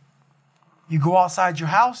 You go outside your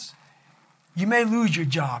house, you may lose your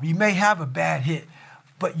job, you may have a bad hit,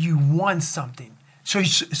 but you won something. So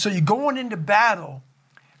you're going into battle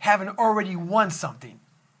having already won something.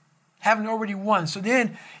 Having already won. So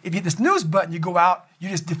then, if you hit the snooze button, you go out, you're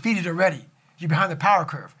just defeated already. You're behind the power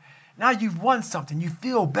curve. Now you've won something. You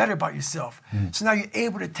feel better about yourself. So now you're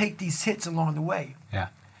able to take these hits along the way. Yeah.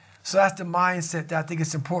 So that's the mindset that I think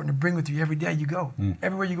it's important to bring with you every day you go.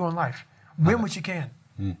 Everywhere you go in life. Win what you can.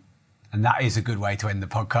 And that is a good way to end the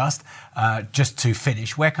podcast. Just to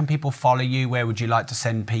finish, where can people follow you? Where would you like to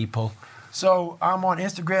send people? So I'm on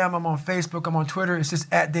Instagram, I'm on Facebook, I'm on Twitter. It's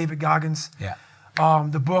just at David Goggins. Yeah.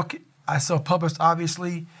 The book I self-published,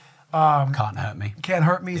 obviously. Can't Hurt Me. Can't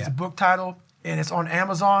Hurt Me is the book title. And it's on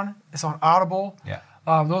Amazon. It's on Audible. Yeah.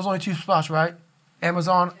 Those are only two spots, right?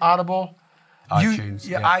 Amazon, Audible. iTunes.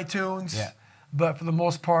 iTunes. Yeah. But for the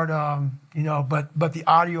most part, but the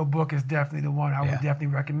audio book is definitely the one I would definitely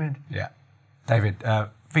recommend. Yeah. David,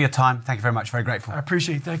 for your time, thank you very much. Very grateful. I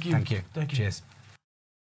appreciate it. Thank you. Thank you. Thank you. Cheers.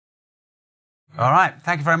 All right.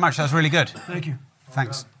 Thank you very much. That was really good. Thank you.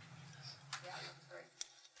 Thanks.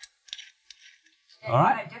 Yeah, All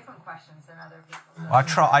right. you had different questions than other people.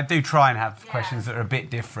 Well, I do try and have questions that are a bit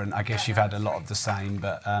different. I guess you've had a lot of the same,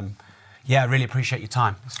 but I really appreciate your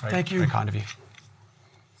time. It's Thank you. Very kind of you.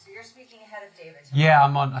 So you're speaking ahead of David. Yeah,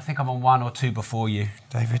 I think I'm on 1 or 2 before you,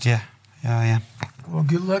 David. Yeah, I am. Well,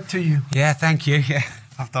 good luck to you. Yeah, thank you. Yeah,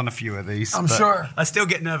 I've done a few of these. I'm sure. I still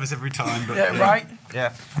get nervous every time. But, yeah, right?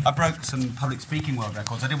 Yeah. I broke some public speaking world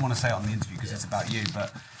records. I didn't want to say it on the interview because it's about you,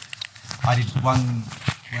 but I did one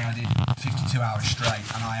where I did 52 hours straight,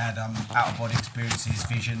 and I had out-of-body experiences,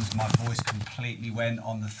 visions. My voice completely went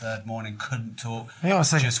on the third morning, couldn't talk. Hang on a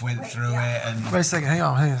second. Just went through it. And Wait a second. Hang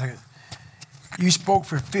on a second. You spoke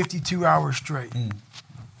for 52 hours straight.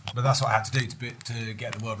 But that's what I had to do to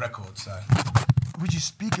get the world record, so... What did you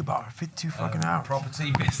speak about? 52 fucking hours.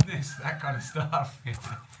 Property, business, that kind of stuff.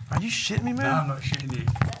 Are you shitting me, man? No, I'm not shitting you.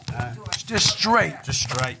 Just straight. Just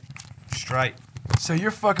straight. So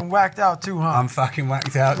you're fucking whacked out too, huh? I'm fucking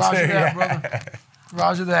whacked out Roger too. that, brother.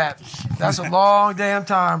 Roger that. That's a long damn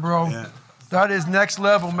time, bro. Yeah. That is next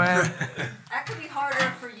level, man. That could be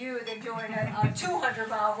harder for you than doing a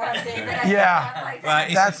 200-mile run, David. Yeah.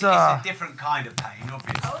 Right, it's a different kind of pain,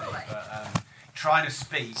 obviously. Totally. But trying to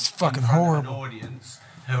speak It's fucking in front horrible. of an audience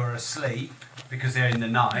who are asleep because they're in the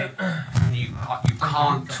night, and you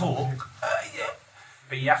can't talk,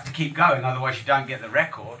 but you have to keep going, otherwise you don't get the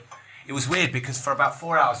record. It was weird because for about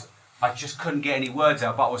 4 hours I just couldn't get any words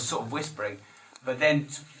out, but I was sort of whispering. But then,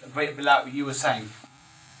 like what you were saying,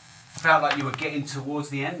 felt like you were getting towards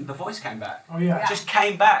the end. The voice came back. Oh yeah. It just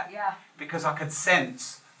came back. Yeah. Because I could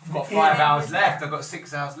sense I've got 5 hours left. I've got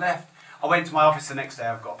 6 hours left. I went to my office the next day.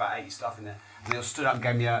 I've got about 80 stuff in there. And they stood up and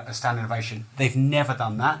gave me a standing ovation. They've never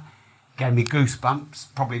done that. Gave me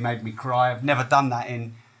goosebumps. Probably made me cry. I've never done that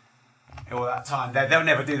in all that time. They'll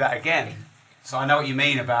never do that again. So I know what you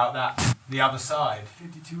mean about that. The other side.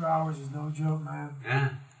 52 hours is no joke, man. Yeah.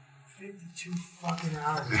 52 fucking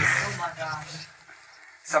hours. Oh my gosh.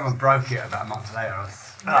 Someone broke it about a month later.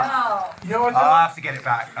 No. You know what, though? I'll have to get it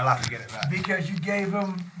back. Because you gave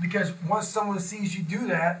them, because once someone sees you do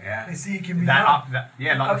that, they see it can be done.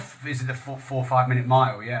 Is it the 4 or 5 minute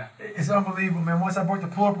mile? Yeah. It's unbelievable, man. Once I broke the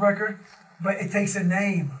pull-up record, but it takes a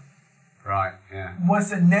name. Right, yeah.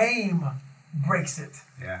 Once a name breaks it.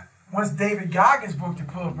 Yeah. Once David Goggins broke the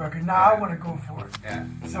pull-up record, now I want to go for it. Yeah.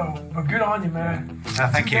 So, but good on you, man. No,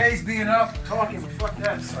 thank 2 you. days being up, talking, but fuck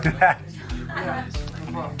that. Yeah,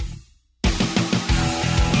 no problem.